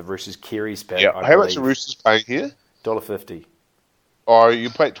get-right game for the Roosters. Kerry's back. Yeah. How much are Roosters paying here? $1.50. Oh, you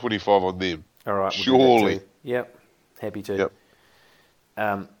paid 25 on them. All right. Surely. Yep. Happy to.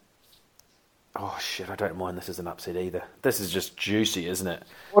 Yep. Oh, shit, I don't mind this as an upset either. This is just juicy, isn't it?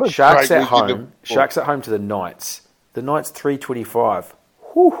 Sharks at home. Sharks at home to the Knights. The Knights, $3.25.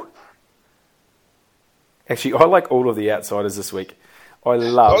 Whew. Actually, I like all of the outsiders this week. I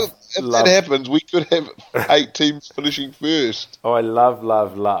love... If that happens, we could have 8 teams finishing first. I love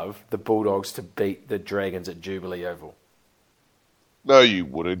the Bulldogs to beat the Dragons at Jubilee Oval. No, you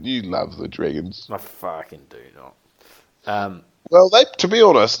wouldn't. You love the Dragons. I fucking do not. Well, to be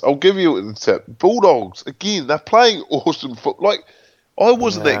honest, I'll give you a tip. Bulldogs, again, they're playing awesome football. Like, I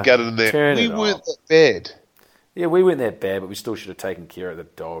wasn't that gutted in there. We weren't that bad. Yeah, we weren't that bad, but we still should have taken care of the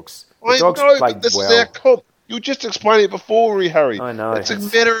Dogs. The Dogs played but this is our comp. You were just explaining it before, Harry. I know. It's a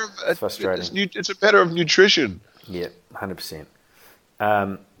matter of... It's frustrating. It's a matter of nutrition. Yeah, 100%.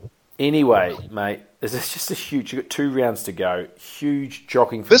 Anyway, mate, this is just a huge... You've got 2 rounds to go. Huge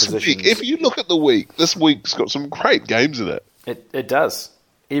jockeying for positions. This week, if you look at the week, this week's got some great games in it. It does.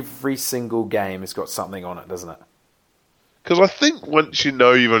 Every single game has got something on it, doesn't it? Because I think once you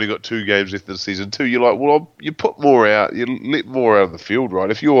know you've only got 2 games left in season 2, you're like, well, you put more out, you let more out of the field, right?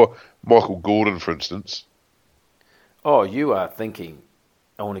 If you're Michael Gordon, for instance. Oh, you are thinking,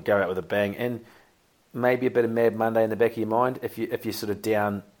 I want to go out with a bang, and maybe a bit of Mad Monday in the back of your mind. If you're sort of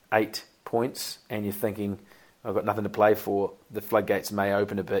down 8 points and you're thinking, I've got nothing to play for, the floodgates may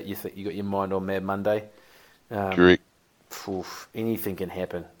open a bit. You think you got your mind on Mad Monday. Correct. Anything can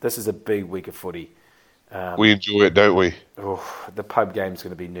happen. This is a big week of footy. We enjoy it, don't we? The pub game's going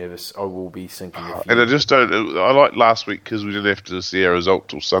to be nervous. I will be sinking. And I just don't... I like last week because we didn't have to see our result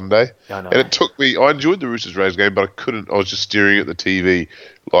till Sunday. I know. And it took me... I enjoyed the Roosters-Rays game, but I couldn't... I was just staring at the TV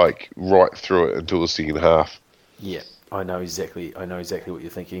like right through it until the second half. Yeah, I know exactly what you're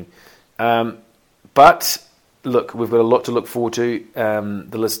thinking. But... Look, we've got a lot to look forward to.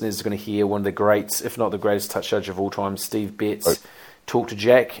 The listeners are going to hear one of the greats, if not the greatest touch judge of all time, Steve Betts, talk to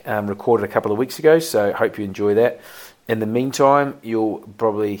Jack, recorded a couple of weeks ago, so hope you enjoy that. In the meantime, you'll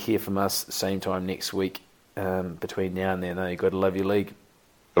probably hear from us same time next week. Between now and then, you've got to love your league.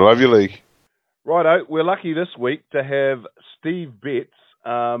 I love your league. Righto, we're lucky this week to have Steve Betts,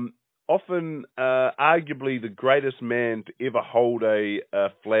 often arguably the greatest man to ever hold a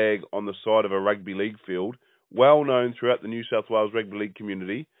flag on the side of a rugby league field. Well known throughout the New South Wales rugby league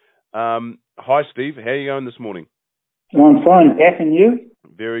community. Hi, Steve. How are you going this morning? I'm fine, Jack, and you?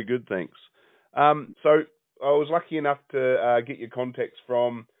 Very good, thanks. So I was lucky enough to get your contacts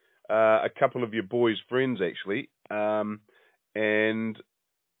from a couple of your boys' friends, actually. And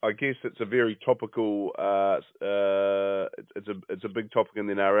I guess it's a very topical. It's a big topic in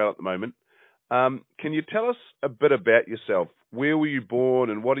the NRL at the moment. Can you tell us a bit about yourself? Where were you born,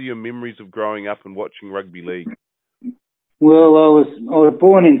 and what are your memories of growing up and watching rugby league? Well, I was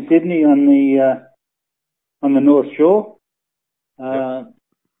born in Sydney on the North Shore.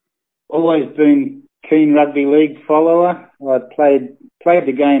 Always been keen rugby league follower. I played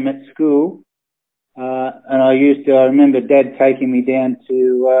the game at school, and I remember Dad taking me down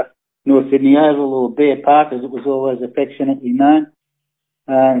to North Sydney Oval, or Bear Park as it was always affectionately known.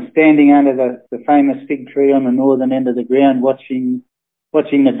 Standing under the famous fig tree on the northern end of the ground, watching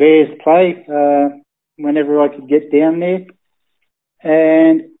the Bears play whenever I could get down there.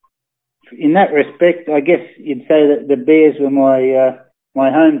 And in that respect, I guess you'd say that the Bears were my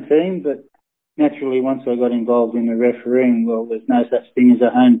home team. But naturally, once I got involved in the refereeing, well, there's no such thing as a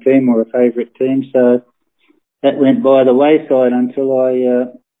home team or a favourite team. So that went by the wayside until I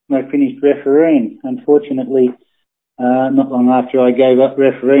finished refereeing. Unfortunately, not long after I gave up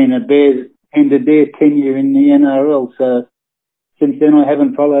refereeing. The Bears ended their tenure in the NRL. So since then I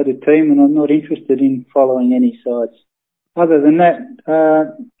haven't followed a team, and I'm not interested in following any sides. Other than that,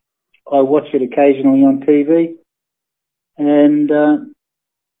 I watch it occasionally on TV, and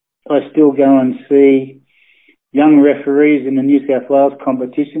I still go and see young referees in the New South Wales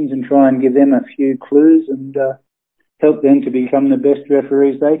competitions and try and give them a few clues and help them to become the best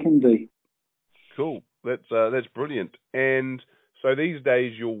referees they can be. Cool. That's brilliant. And so these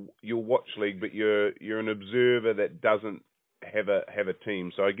days you'll watch league, but you're an observer that doesn't have a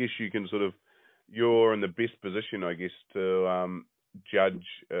team. So I guess you can you're in the best position, I guess, to judge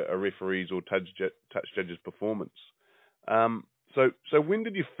a referee's or touch judge's performance. So when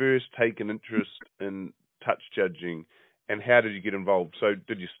did you first take an interest in touch judging, and how did you get involved? So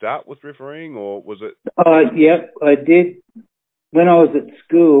did you start with refereeing, or was it? Yeah, I did. When I was at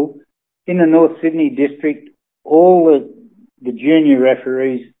school in the North Sydney district, all the junior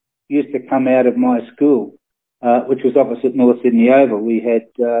referees used to come out of my school, which was opposite North Sydney Oval. We had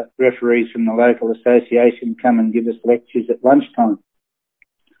referees from the local association come and give us lectures at lunchtime.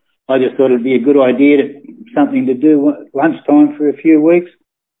 I just thought it'd be a good idea, something to do at lunchtime for a few weeks.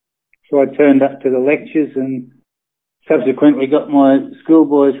 So I turned up to the lectures and subsequently got my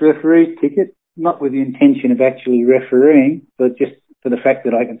schoolboys referee's ticket, not with the intention of actually refereeing, but just for the fact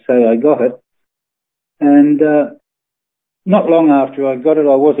that I could say I got it. And not long after I got it,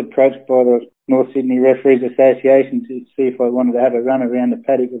 I was approached by the North Sydney Referees Association to see if I wanted to have a run around the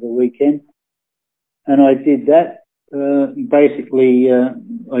paddock of the weekend. And I did that. I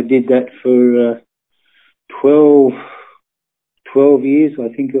did that for 12 years, I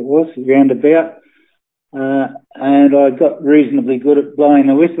think it was, roundabout. And I got reasonably good at blowing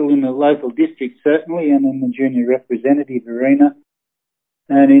the whistle in the local district, certainly, and in the junior representative arena.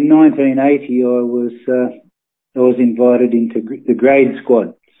 And in 1980, I was invited into the grade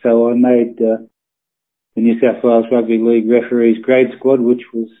squad. So I made the New South Wales Rugby League referees grade squad,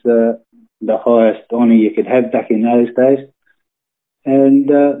 which was the highest honour you could have back in those days. And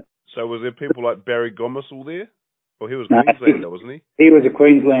so was there people like Barry Gomersall there? Well, he was a Queenslander, wasn't he? He was a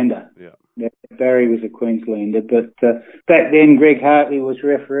Queenslander. Yeah. Barry was a Queenslander. But back then, Greg Hartley was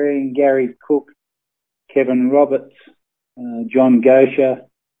refereeing, Gary Cook, Kevin Roberts, John Gosher,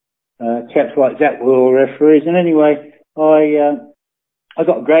 chaps like that were all referees. And anyway, I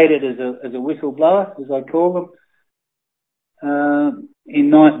got graded as a whistleblower, as I call them,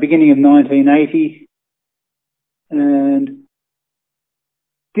 in beginning of 1980, and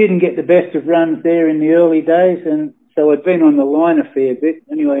didn't get the best of runs there in the early days, and so I'd been on the line a fair bit.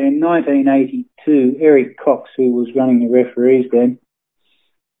 Anyway, in 1982, Eric Cox, who was running the referees then,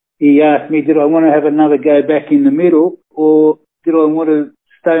 he asked me, did I want to have another go back in the middle, or did I want to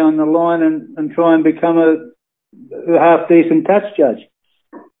stay on the line and try and become a half-decent touch judge?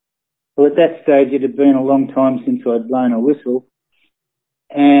 Well, at that stage, it had been a long time since I'd blown a whistle,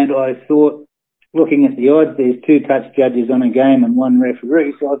 and I thought, looking at the odds, there's 2 touch judges on a game and 1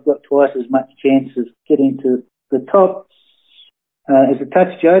 referee, so I've got twice as much chance of getting to the top as a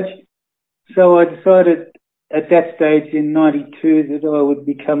touch judge. So I decided at that stage in 92 that I would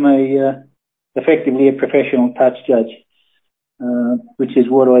become effectively a professional touch judge, which is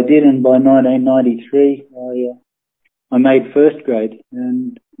what I did. And by 1993, I made first grade,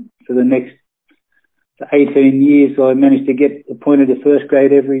 and for the next 18 years, I managed to get appointed to first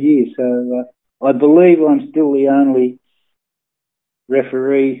grade every year. So I believe I'm still the only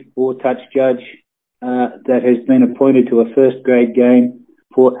referee or touch judge that has been appointed to a first grade game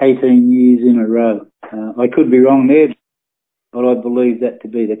for 18 years in a row. I could be wrong there, but I believe that to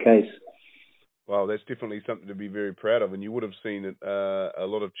be the case. Well, that's definitely something to be very proud of, and you would have seen a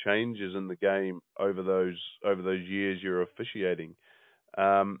lot of changes in the game over those years you're officiating.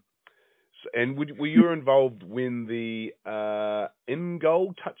 And were you involved when the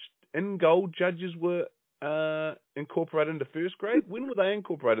in-goal judges were incorporated into first grade? When were they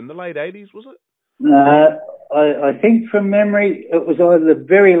incorporated? In the late 80s, was it? I think from memory, it was either the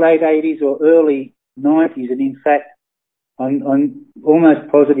very late 80s or early 90s, and in fact, I'm almost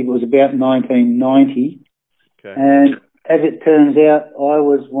positive it was about 1990. Okay. And as it turns out, I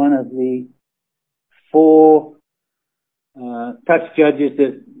was one of the 4 touch judges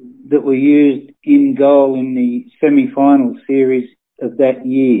that were used in goal in the semi-final series of that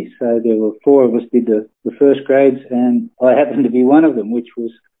year. So there were 4 of us did the first grades, and I happened to be one of them, which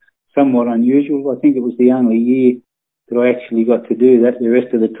was somewhat unusual. I think it was the only year that I actually got to do that. The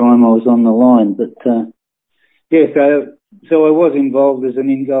rest of the time I was on the line. But so I was involved as an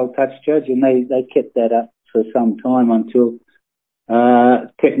in-goal touch judge, and they kept that up for some time until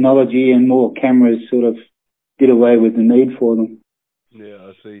technology and more cameras sort of did away with the need for them. Yeah,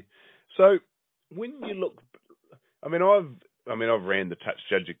 I see. So when you look, I've ran the touch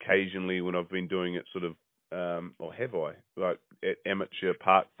judge occasionally when I've been doing it sort of, or have I, like at amateur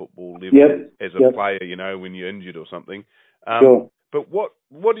park football level as a player, you know, when you're injured or something. Sure. But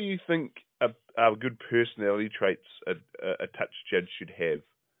what do you think are good personality traits a touch judge should have?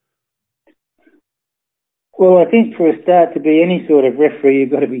 Well, I think for a start, to be any sort of referee, you've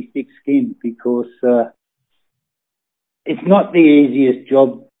got to be thick-skinned, because it's not the easiest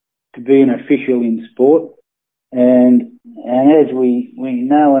job to be an official in sport. And as we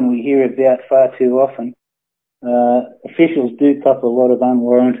know and we hear about far too often, officials do cop a lot of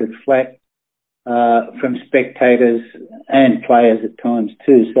unwarranted flack from spectators and players at times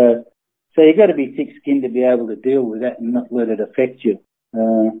too. So you've got to be thick-skinned to be able to deal with that and not let it affect you.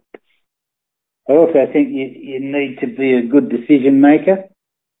 I also think you need to be a good decision maker,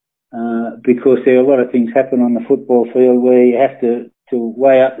 because there are a lot of things happen on the football field where you have to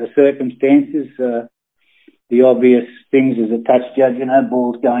weigh up the circumstances. The obvious things as a touch judge, you know,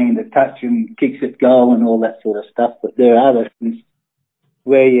 balls going into touch and kicks at goal and all that sort of stuff. But there are other things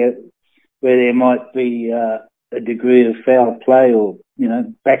where there might be a degree of foul play or, you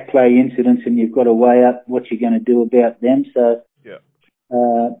know, back play incidents, and you've got to weigh up what you're going to do about them. So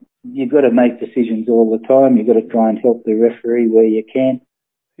you've got to make decisions all the time. You've got to try and help the referee where you can.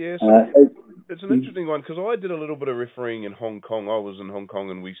 Yeah, so it's an interesting one, because I did a little bit of refereeing in Hong Kong. I was in Hong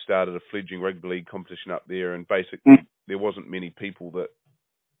Kong and we started a fledgling rugby league competition up there, and basically there wasn't many people that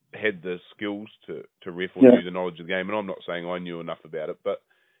had the skills to ref or knew the knowledge of the game, and I'm not saying I knew enough about it, but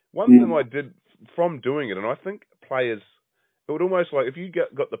one thing I did from doing it, and I think players, it would almost like if you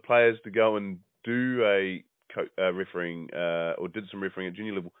got the players to go and do a refereeing or did some refereeing at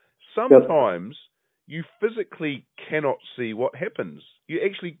junior level, sometimes you physically cannot see what happens. You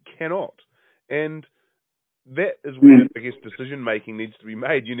actually cannot. And that is where, I guess, decision-making needs to be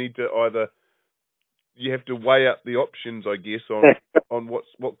made. You need to you have to weigh up the options, I guess, on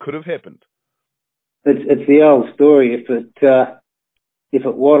what could have happened. It's the old story. If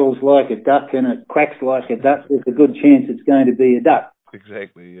it waddles like a duck and it quacks like a duck, there's a good chance it's going to be a duck.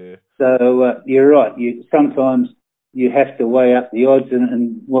 Exactly, yeah. So you're right. Sometimes you have to weigh up the odds,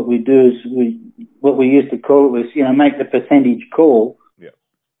 and what we do is what we used to call it was, you know, make the percentage call.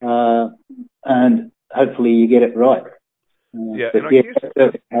 Yeah. And hopefully you get it right. And I guess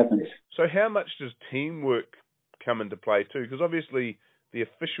that happens. So how much does teamwork come into play too? Because obviously the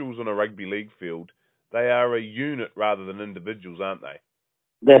officials on a rugby league field, they are a unit rather than individuals, aren't they?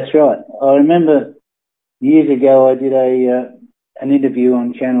 That's right. I remember years ago I did an interview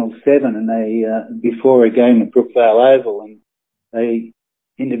on Channel 7, and they before a game at Brookvale Oval, and they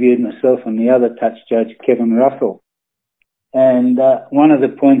interviewed myself and the other touch judge, Kevin Russell. And one of the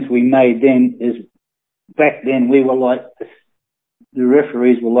points we made then is, back then we were like the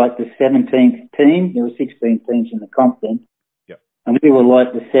referees were like the 17th team. There were 16 teams in the comp then. Yep. And we were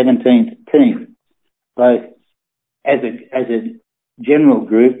like the 17th team, both as a general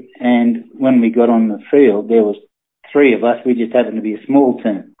group, and when we got on the field, there was 3 of us. We just happened to be a small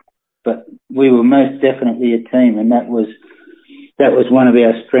team, but we were most definitely a team, and that was one of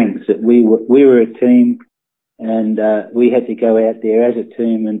our strengths, that we were a team, and we had to go out there as a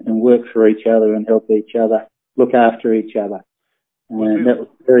team and work for each other and help each other, look after each other, and that was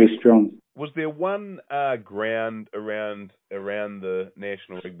very strong. Was there one ground around the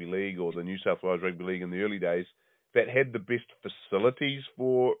National Rugby League or the New South Wales Rugby League in the early days that had the best facilities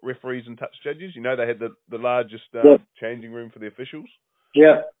for referees and touch judges? You know, they had the largest changing room for the officials?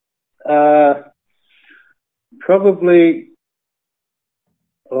 Yeah. Probably,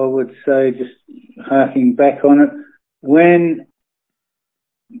 I would say, just harking back on it, when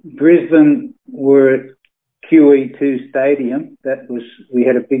Brisbane were at QE2 Stadium, we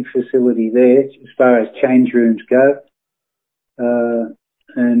had a big facility there as far as change rooms go.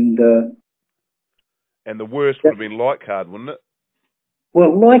 And the worst would have been Leichhardt, wouldn't it?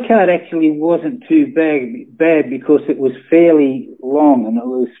 Well, Leichhardt actually wasn't too bad because it was fairly long and it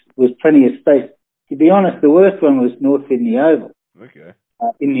was plenty of space. To be honest, the worst one was North Sydney Oval. Okay.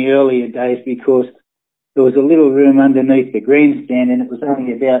 In the earlier days, because there was a little room underneath the grandstand and it was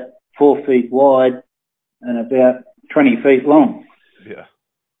only about 4 feet wide and about 20 feet long. Yeah.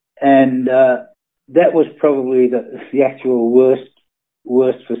 And that was probably the actual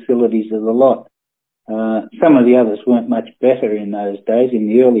worst facilities of the lot. Some of the others weren't much better in those days, in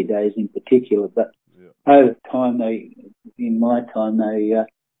the early days in particular, but over time, in my time,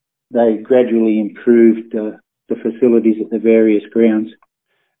 they gradually improved the facilities at the various grounds.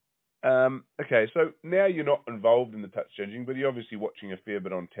 Okay, so now you're not involved in the touch judging, but you're obviously watching a fair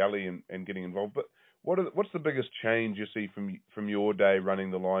bit on tally and getting involved. But what's the biggest change you see from your day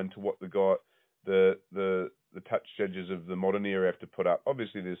running the line to what the touch judges of the modern era have to put up?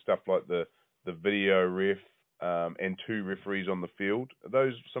 Obviously, there's stuff like the video ref and 2 referees on the field. Are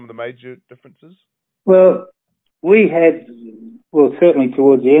those some of the major differences? Well, certainly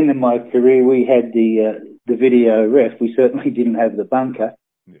towards the end of my career, we had the video ref. We certainly didn't have the bunker.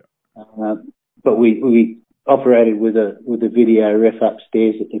 Yeah. But we operated with a video ref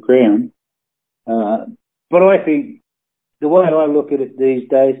upstairs at the ground. But I think the way I look at it these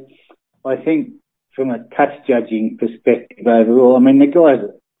days, I think from a touch judging perspective overall, I mean, the guys,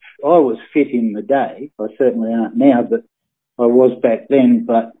 I was fit in the day. I certainly aren't now, but I was back then.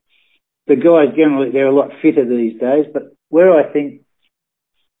 But the guys generally, they're a lot fitter these days. But where I think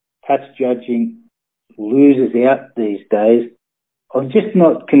touch judging loses out these days, I'm just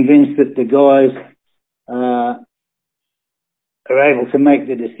not convinced that the guys are able to make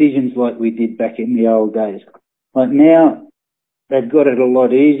the decisions like we did back in the old days. Like now, they've got it a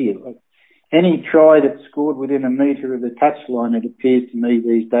lot easier. Like any try that's scored within a metre of the touchline, it appears to me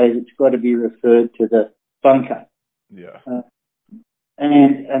these days, it's got to be referred to the bunker. Yeah.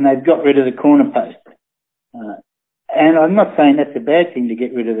 And they've got rid of the corner post. And I'm not saying that's a bad thing to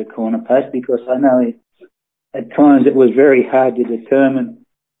get rid of the corner post, because I know at times it was very hard to determine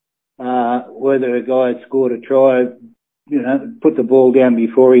whether a guy had scored a try, put the ball down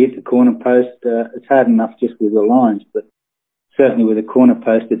before he hit the corner post. It's hard enough just with the lines, but certainly with a corner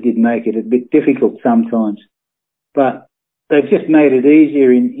post it did make it a bit difficult sometimes. But they've just made it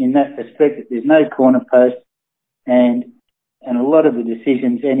easier in that respect, that there's no corner post, and a lot of the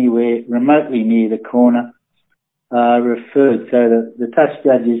decisions anywhere remotely near the corner are referred, so that the touch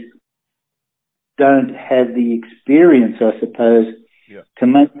judges don't have the experience, I suppose, to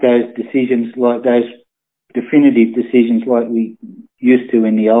make those decisions, like those definitive decisions like we used to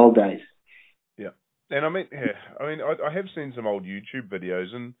in the old days. Yeah. And I have seen some old YouTube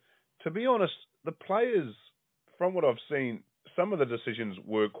videos, and to be honest, the players, from what I've seen, some of the decisions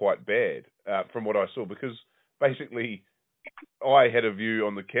were quite bad from what I saw, because basically I had a view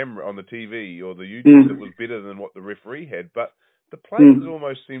on the camera, on the TV or the YouTube that was better than what the referee had, but the players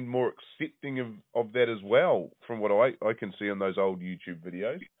almost seemed more accepting of that as well, from what I can see on those old YouTube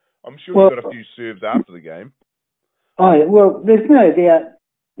videos. I'm sure you got a few serves after the game. Oh, well, there's no doubt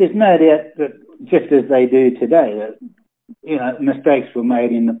that just as they do today, that mistakes were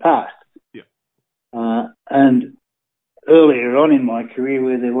made in the past. Yeah. And earlier on in my career,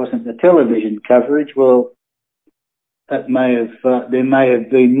 where there wasn't the television coverage, well, there may have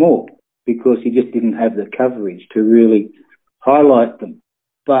been more, because you just didn't have the coverage to really highlight them.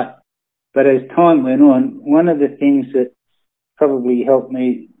 But as time went on, one of the things that probably helped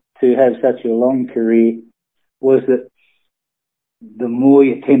me to have such a long career was that the more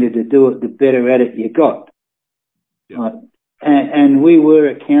you tended to do it, the better at it you got. Yeah. And we were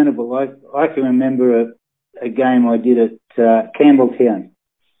accountable. I can remember a game I did at Campbelltown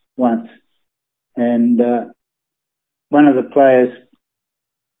once, and one of the players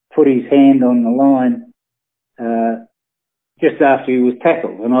put his hand on the line just after he was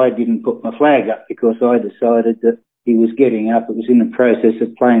tackled, and I didn't put my flag up because I decided that he was getting up. It was in the process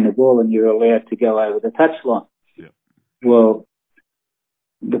of playing the ball, and you're allowed to go over the touchline. Yeah. Well,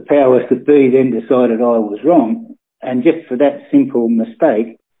 the powers that be then decided I was wrong, and just for that simple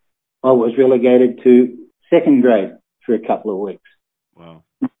mistake, I was relegated to second grade for a couple of weeks. Wow.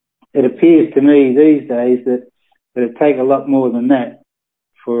 It appears to me these days that it'd take a lot more than that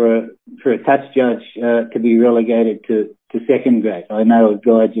for a touch judge to be relegated to second grade. I know a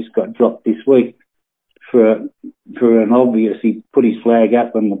guy just got dropped this week for an obvious. He put his flag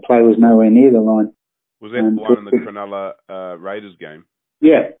up and the play was nowhere near the line. Was that one in the Cronulla Raiders game?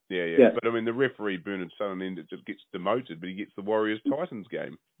 Yeah. Yeah. But I mean, the referee, Bernard Sutherland, just gets demoted, but he gets the Warriors-Titans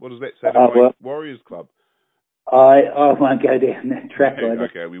game. What does that say to Warriors club? I won't go down that track.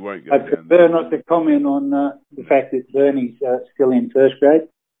 Okay, we won't go I down prefer not to comment on the fact that Bernie's still in first grade.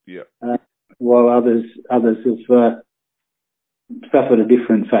 Yeah. While others have suffered a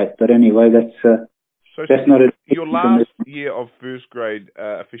different fate. But anyway, that's not a... Your last year of first grade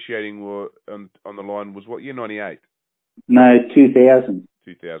officiating on the line was what year, 98? No, 2000.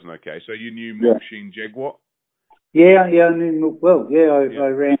 2000, okay. So you knew Mooksheen Jaguar? Yeah, I knew Mook well. Yeah, I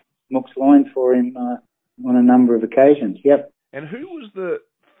ran Mook's line for him on a number of occasions. Yep. And who was the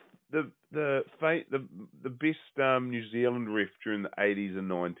best New Zealand ref during the 80s and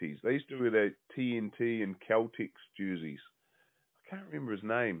 90s? They used to wear their TNT and Caltex jerseys. I can't remember his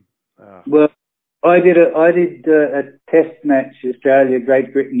name. Well, I did a test match, Australia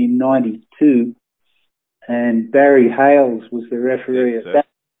Great Britain in '92, and Barry Hales was the referee at that.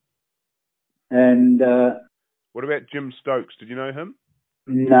 And what about Jim Stokes? Did you know him?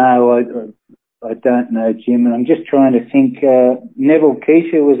 No, I don't know Jim, and I'm just trying to think. Neville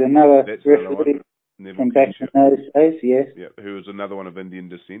Keisha was another referee from back in those days. Yes. Yeah, who was another one of Indian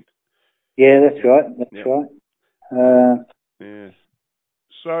descent. Yeah, that's right. That's right. Yeah.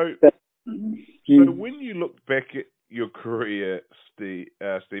 So when you look back at your career, Steve,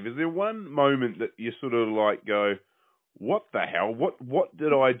 is there one moment that you sort of like go, what the hell? What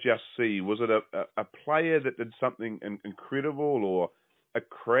did I just see? Was it a player that did something incredible, or a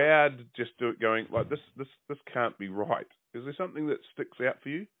crowd just going like this can't be right? Is there something that sticks out for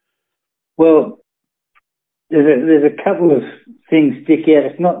you? Well, there's a couple of things stick out.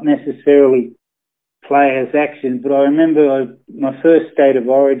 It's not necessarily players' actions, but I remember my first state of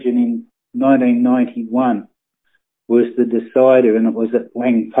origin in 1991 was the decider, and it was at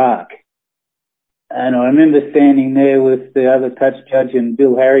Lang Park. And I remember standing there with the other touch judge, and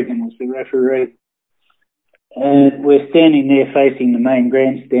Bill Harrigan was the referee. And we're standing there facing the main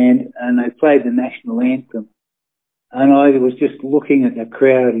grandstand, and they played the national anthem. And I was just looking at the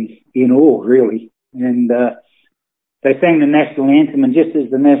crowd in awe, really. And they sang the national anthem, and just as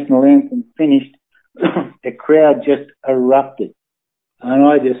the national anthem finished, the crowd just erupted. And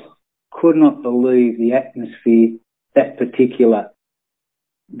I just could not believe the atmosphere that particular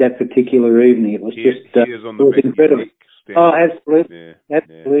evening. It was it was incredible. Oh, absolutely. Yeah,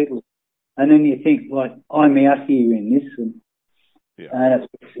 absolutely. Yeah. And then you think, like, I'm out here in this, and it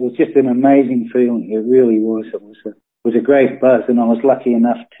was just an amazing feeling. It really was. It was a great buzz, and I was lucky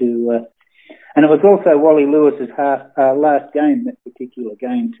enough to. And it was also Wally Lewis's last game, that particular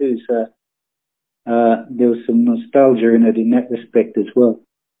game too. So there was some nostalgia in it in that respect as well.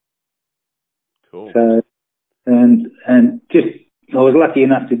 Cool. So, and just I was lucky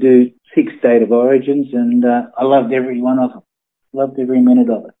enough to do 6 state of origins, and I loved every one of them. Loved every minute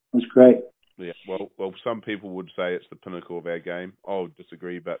of it. It was great. Yeah, well, some people would say it's the pinnacle of our game. I would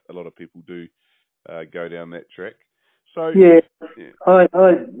disagree, but a lot of people do go down that track. So yeah. I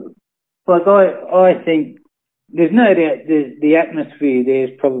think there's no doubt the atmosphere there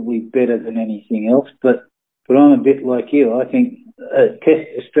is probably better than anything else, but I'm a bit like you. I think Test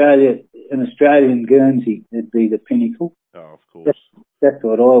Australia, an Australian Guernsey, would be the pinnacle. Oh, of course. That's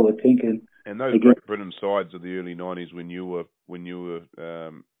what I would think. And those Great Britain sides of the early '90s, when you were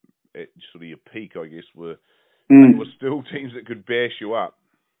at sort of your peak, I guess, were still teams that could bash you up.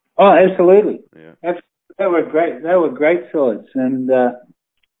 Oh, absolutely. Yeah. They were great. They were great sides, and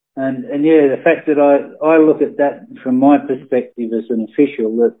yeah, the fact that I look at that from my perspective as an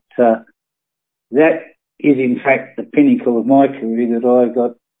official, that is in fact the pinnacle of my career, that I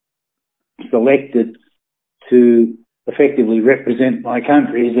got selected to effectively represent my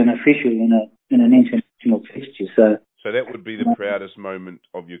country as an official in an international fixture. So that would be the proudest moment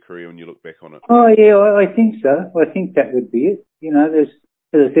of your career when you look back on it. Oh yeah, I think so. I think that would be it. You know, there's,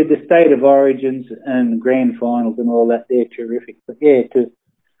 as I said, the state of origins and the grand finals and all that, they're terrific. But yeah,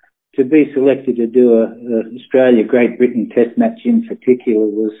 to be selected to do a Australia Great Britain Test match in particular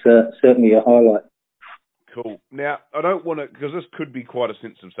was certainly a highlight. Cool. Now, I don't want to, because this could be quite a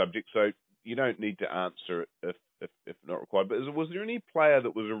sensitive subject, so you don't need to answer it if not required. But was there any player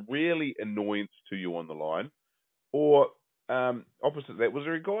that was a really annoyance to you on the line? Or opposite that, was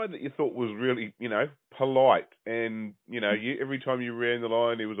there a guy that you thought was really, polite, and every time you ran the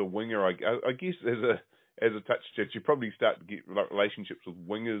line, he was a winger? I guess as a touch judge, you probably start to get relationships with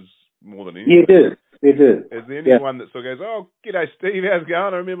wingers more than anything. You do. Is there anyone that sort of goes, "Oh, g'day Steve, how's it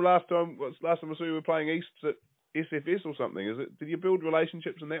going? I remember last time I saw you were playing Easts at SFS or something." Did you build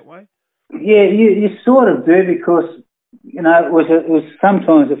relationships in that way? Yeah, you sort of do, because it was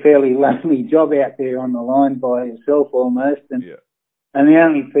sometimes a fairly lonely job out there on the line by yourself almost, and the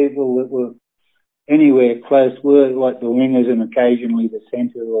only people that were anywhere close were like the wingers and occasionally the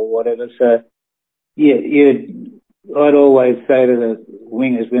centre or whatever. So I'd always say to the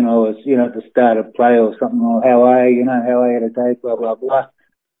wingers when I was at the start of play or something, or how are you, how are you today, blah blah blah,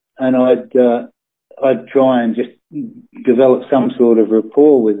 and I'd try and just develop some sort of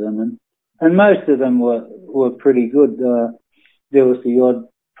rapport with them, and most of them were pretty good. There was the odd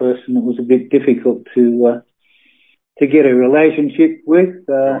person that was a bit difficult to get a relationship with.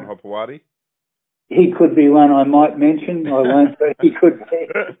 John Hopewadi? He could be one I might mention. I won't, but he could be.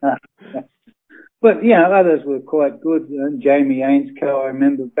 But, others were quite good. Jamie Ainscough, I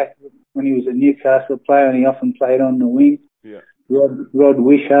remember back when he was a Newcastle player, and he often played on the wing. Yeah. Rod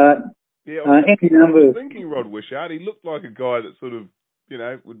Wishart. Yeah, I was thinking Rod Wishart. He looked like a guy that sort of,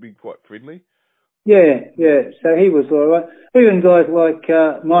 would be quite friendly. Yeah. So he was all right. Even guys like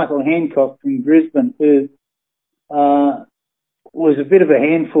Michael Hancock from Brisbane, who was a bit of a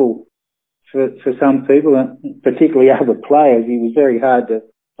handful for some people, and particularly other players. He was very hard to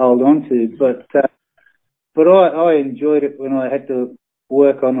hold on to. But I enjoyed it when I had to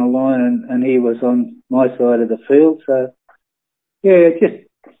work on the line and he was on my side of the field. So, yeah,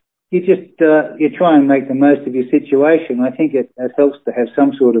 you try and make the most of your situation. I think it helps to have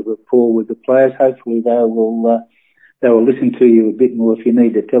some sort of rapport with the players. Hopefully they will listen to you a bit more if you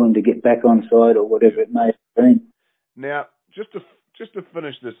need to tell them to get back on side or whatever it may have been. Now, just to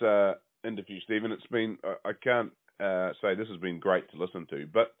finish this interview, Stephen, it's been I can't say this has been great to listen to,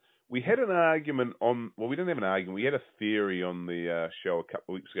 but we had an argument we didn't have an argument, we had a theory on the show a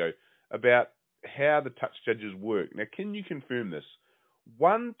couple of weeks ago about how the touch judges work. Now, can you confirm this?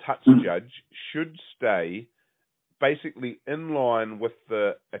 One touch judge should stay basically in line with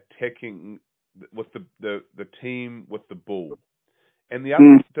the attacking, with the team with the ball. And the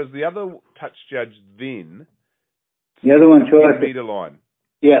other, does the other touch judge then the other one tries 10 metre line?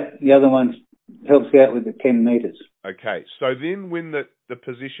 Yeah, the other one helps out with the 10 metres. Okay, so then when the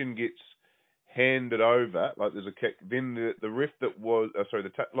position gets handed over, like there's a kick, then the ref that was,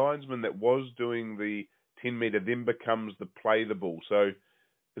 the linesman that was doing the 10 metre then becomes the play the ball. So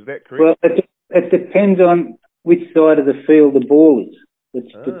is that correct? Well, it depends on which side of the field the ball is.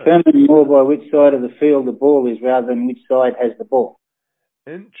 It's determined more by which side of the field the ball is rather than which side has the ball.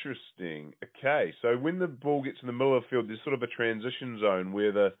 Interesting. Okay, so when the ball gets in the middle of the field, there's sort of a transition zone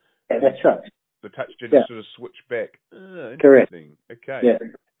where that's right. The touch judges sort of switch back. Correct. Okay. Yeah.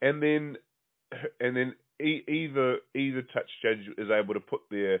 And then either touch judge is able to put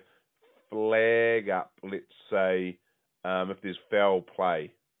their flag up, let's say, if there's foul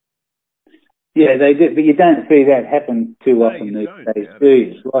play. Yeah, they do, but you don't see that happen too often these days, do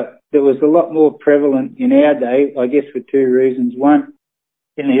you? Like, there was a lot more prevalent in our day, I guess, for two reasons. One,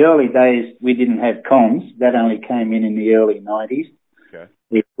 in the early days, we didn't have comms. That only came in the early 90s. Okay.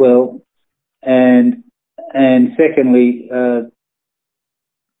 Well, and secondly,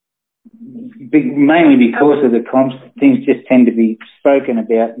 mainly because of the comms, things just tend to be spoken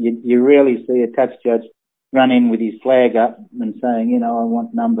about. You rarely see a touch judge run in with his flag up and saying, I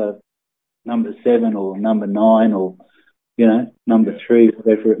want number 7 or number 9 or, number 3,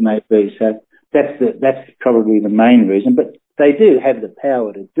 whatever it may be. So that's probably the main reason. But they do have the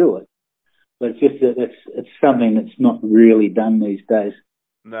power to do it. But it's just that it's something that's not really done these days.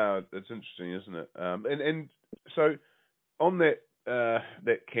 No, it's interesting, isn't it? And so on that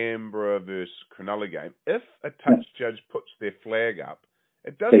Canberra versus Cronulla game, if a touch judge puts their flag up,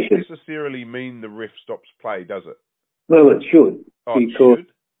 it doesn't necessarily mean the ref stops play, does it? Well, it should. Oh, it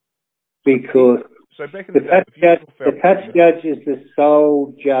should? Because so back in the touch judge is the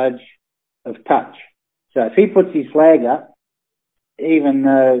sole judge of touch. So if he puts his flag up, even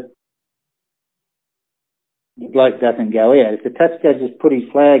though the bloke doesn't go out, if the touch judge has put his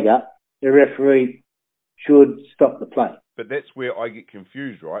flag up, the referee should stop the play. But that's where I get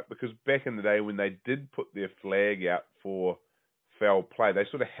confused, right? Because back in the day when they did put their flag out for foul play, they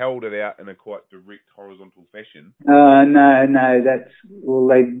sort of held it out in a quite direct horizontal fashion. No,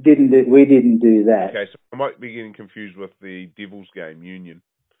 they didn't. We didn't do that. Okay, so I might be getting confused with the Devils game, Union.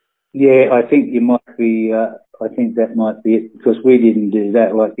 Yeah, I think you might be. I think that might be it because we didn't do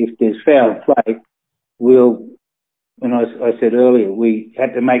that. Like if there's foul play, and I said earlier, we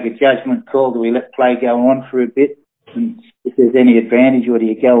had to make a judgment call. Do we let play go on for a bit? And if there's any advantage, or do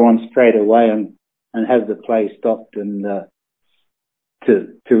you go on straight away and have the play stopped and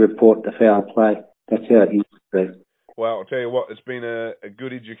to report the foul play? That's how it used to be. Well, I'll tell you what, it's been a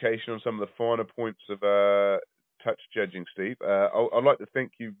good education on some of the finer points of touch judging, Steve. I'd like to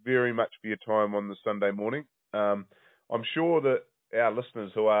thank you very much for your time on the Sunday morning. I'm sure that our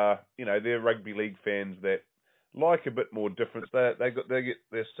listeners who are, they're rugby league fans that like a bit more difference. They're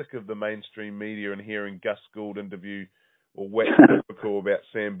sick of the mainstream media and hearing Gus Gould interview or wax typical about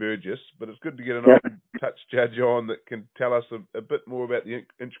Sam Burgess. But it's good to get an old touch judge on that can tell us a bit more about the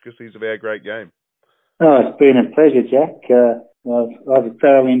intricacies of our great game. Oh, it's been a pleasure, Jack. I've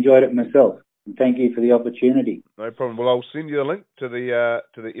thoroughly enjoyed it myself. And thank you for the opportunity. No problem. Well, I'll send you the link to the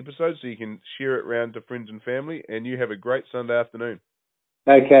episode so you can share it around to friends and family. And you have a great Sunday afternoon.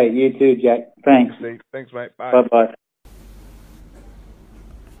 Okay, you too, Jack. Thanks. Thanks, mate. Bye. Bye-bye.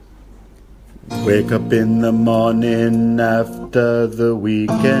 Wake up in the morning after the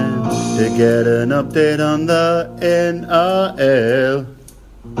weekend to get an update on the NRL.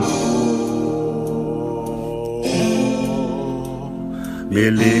 Me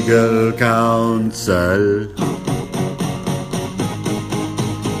legal counsel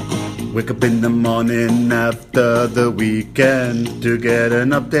Wake up in the morning after the weekend to get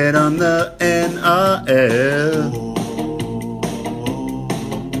an update on the NRL.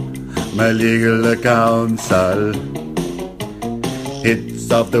 My legal counsel. Hits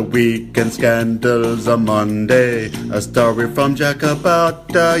of the week and scandals on Monday. A story from Jack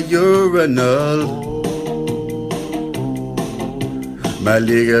about a urinal. My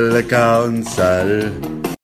legal counsel.